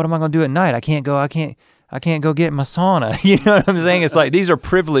well, what am I gonna do at night? I can't go get my sauna. You know what I'm saying? It's like, these are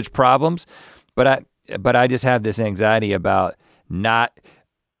privilege problems, but I just have this anxiety about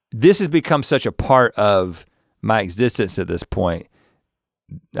this has become such a part of my existence at this point.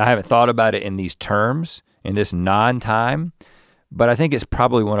 I haven't thought about it in these terms, in this non-time, but I think it's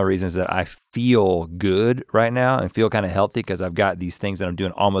probably one of the reasons that I feel good right now and feel kind of healthy, because I've got these things that I'm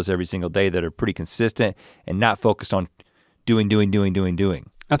doing almost every single day that are pretty consistent and not focused on doing.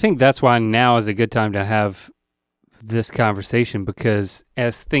 I think that's why now is a good time to have this conversation, because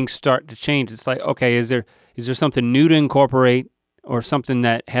as things start to change, it's like, okay, is there something new to incorporate, or something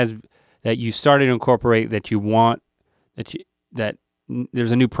that you started to incorporate that you want, that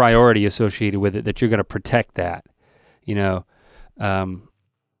there's a new priority associated with it, that you're gonna protect that, you know? I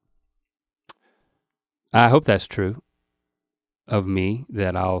hope that's true of me,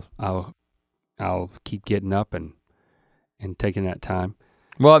 that I'll keep getting up and taking that time.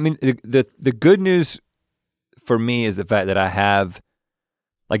 Well, I mean, the good news for me is the fact that I have,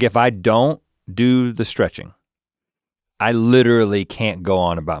 like, if I don't do the stretching, I literally can't go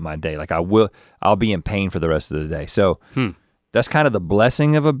on about my day. Like I'll be in pain for the rest of the day. So that's kind of the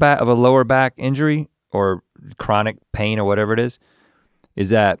blessing of a lower back injury or chronic pain or whatever it is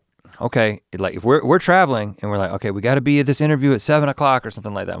that, okay, like if we're traveling and we're like, okay, we gotta be at this interview at 7 o'clock or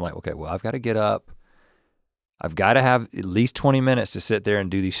something like that. I'm like, okay, well, I've gotta get up. I've gotta have at least 20 minutes to sit there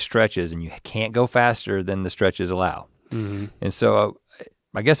and do these stretches, and you can't go faster than the stretches allow. Mm-hmm. And so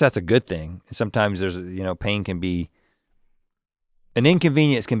I guess that's a good thing. Sometimes there's, you know, pain can be, an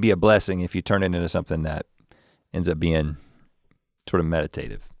inconvenience can be a blessing if you turn it into something that ends up being sort of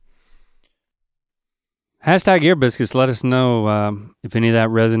meditative. Hashtag Ear Biscuits, let us know if any of that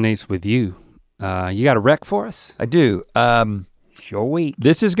resonates with you. You got a rec for us? I do. Sweet.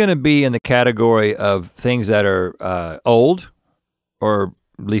 This is gonna be in the category of things that are old, or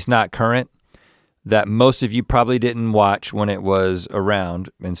at least not current, that most of you probably didn't watch when it was around.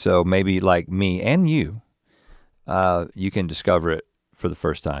 And so maybe like me and you can discover it for the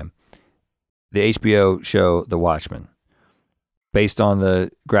first time. The HBO show, The Watchmen, based on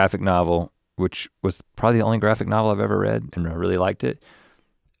the graphic novel, which was probably the only graphic novel I've ever read, and I really liked it.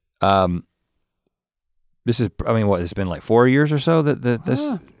 This is, I mean, what, it's been like 4 years or so,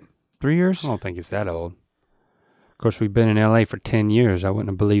 this 3 years? I don't think it's that old. Of course, we've been in LA for 10 years. I wouldn't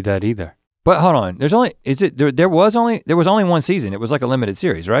have believed that either. But hold on, there was only one season. It was like a limited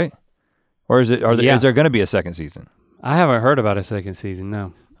series, right? Or is there gonna be a second season? I haven't heard about a second season,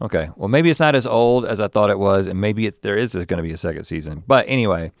 no. Okay, well maybe it's not as old as I thought it was, and maybe there is gonna be a second season. But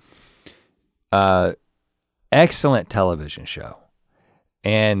anyway, excellent television show.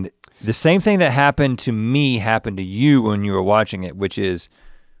 And the same thing that happened to me happened to you when you were watching it, which is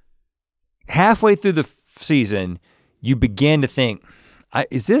halfway through the season, you begin to think,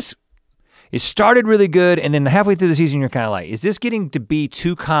 it started really good, and then halfway through the season, you're kind of like, is this getting to be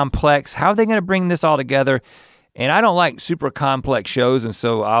too complex? How are they gonna bring this all together? And I don't like super complex shows, and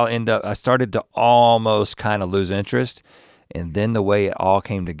so I started to almost kind of lose interest. And then the way it all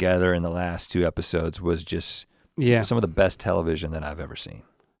came together in the last 2 episodes was just some of the best television that I've ever seen.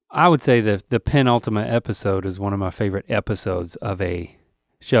 I would say the penultimate episode is one of my favorite episodes of a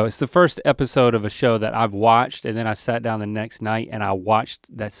show. It's the first episode of a show that I've watched, and then I sat down the next night and I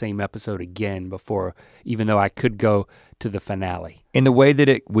watched that same episode again before, even though I could go to the finale. In the way that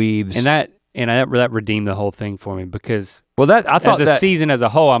it weaves. And that redeemed the whole thing for me, because I thought as a season as a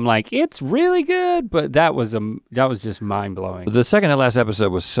whole, I'm like, it's really good, but that was just mind blowing. The second to last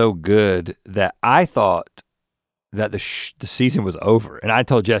episode was so good that I thought that the season was over. And I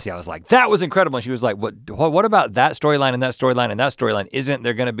told Jessie, I was like, that was incredible. And she was like, what about that storyline and that storyline and that storyline? Isn't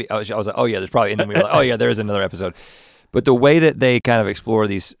there gonna be, I was like, oh yeah, there's probably, and then we were like, oh yeah, there is another episode. But the way that they kind of explore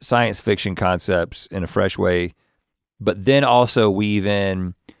these science fiction concepts in a fresh way, but then also weave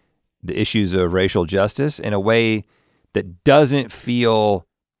in the issues of racial justice in a way that doesn't feel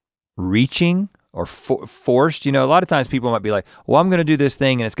reaching or forced. You know, a lot of times people might be like, well, I'm gonna do this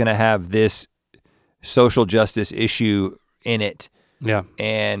thing and it's gonna have this social justice issue in it. Yeah.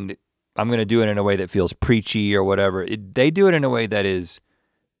 And I'm gonna do it in a way that feels preachy or whatever. They do it in a way that is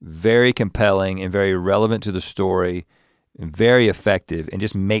very compelling and very relevant to the story and very effective and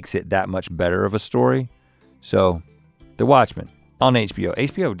just makes it that much better of a story. So, The Watchmen on HBO.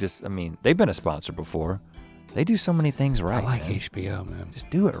 HBO just, I mean, they've been a sponsor before. They do so many things right. I like man. HBO, man.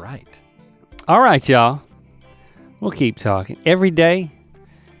 Just do it right. All right, y'all. We'll keep talking. Every day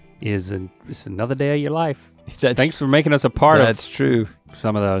is it's another day of your life. Thanks for making us a part of. That's true.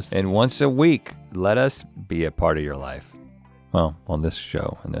 Some of those. And once a week, let us be a part of your life. Well, on this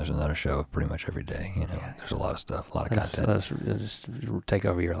show, and there's another show pretty much every day. You know, there's a lot of stuff, a lot of content. Let us just take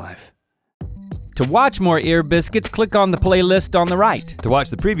over your life. To watch more Ear Biscuits, click on the playlist on the right. To watch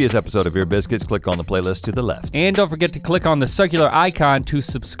the previous episode of Ear Biscuits, click on the playlist to the left. And don't forget to click on the circular icon to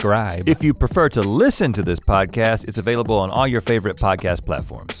subscribe. If you prefer to listen to this podcast, it's available on all your favorite podcast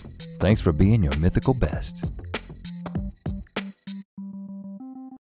platforms. Thanks for being your mythical best.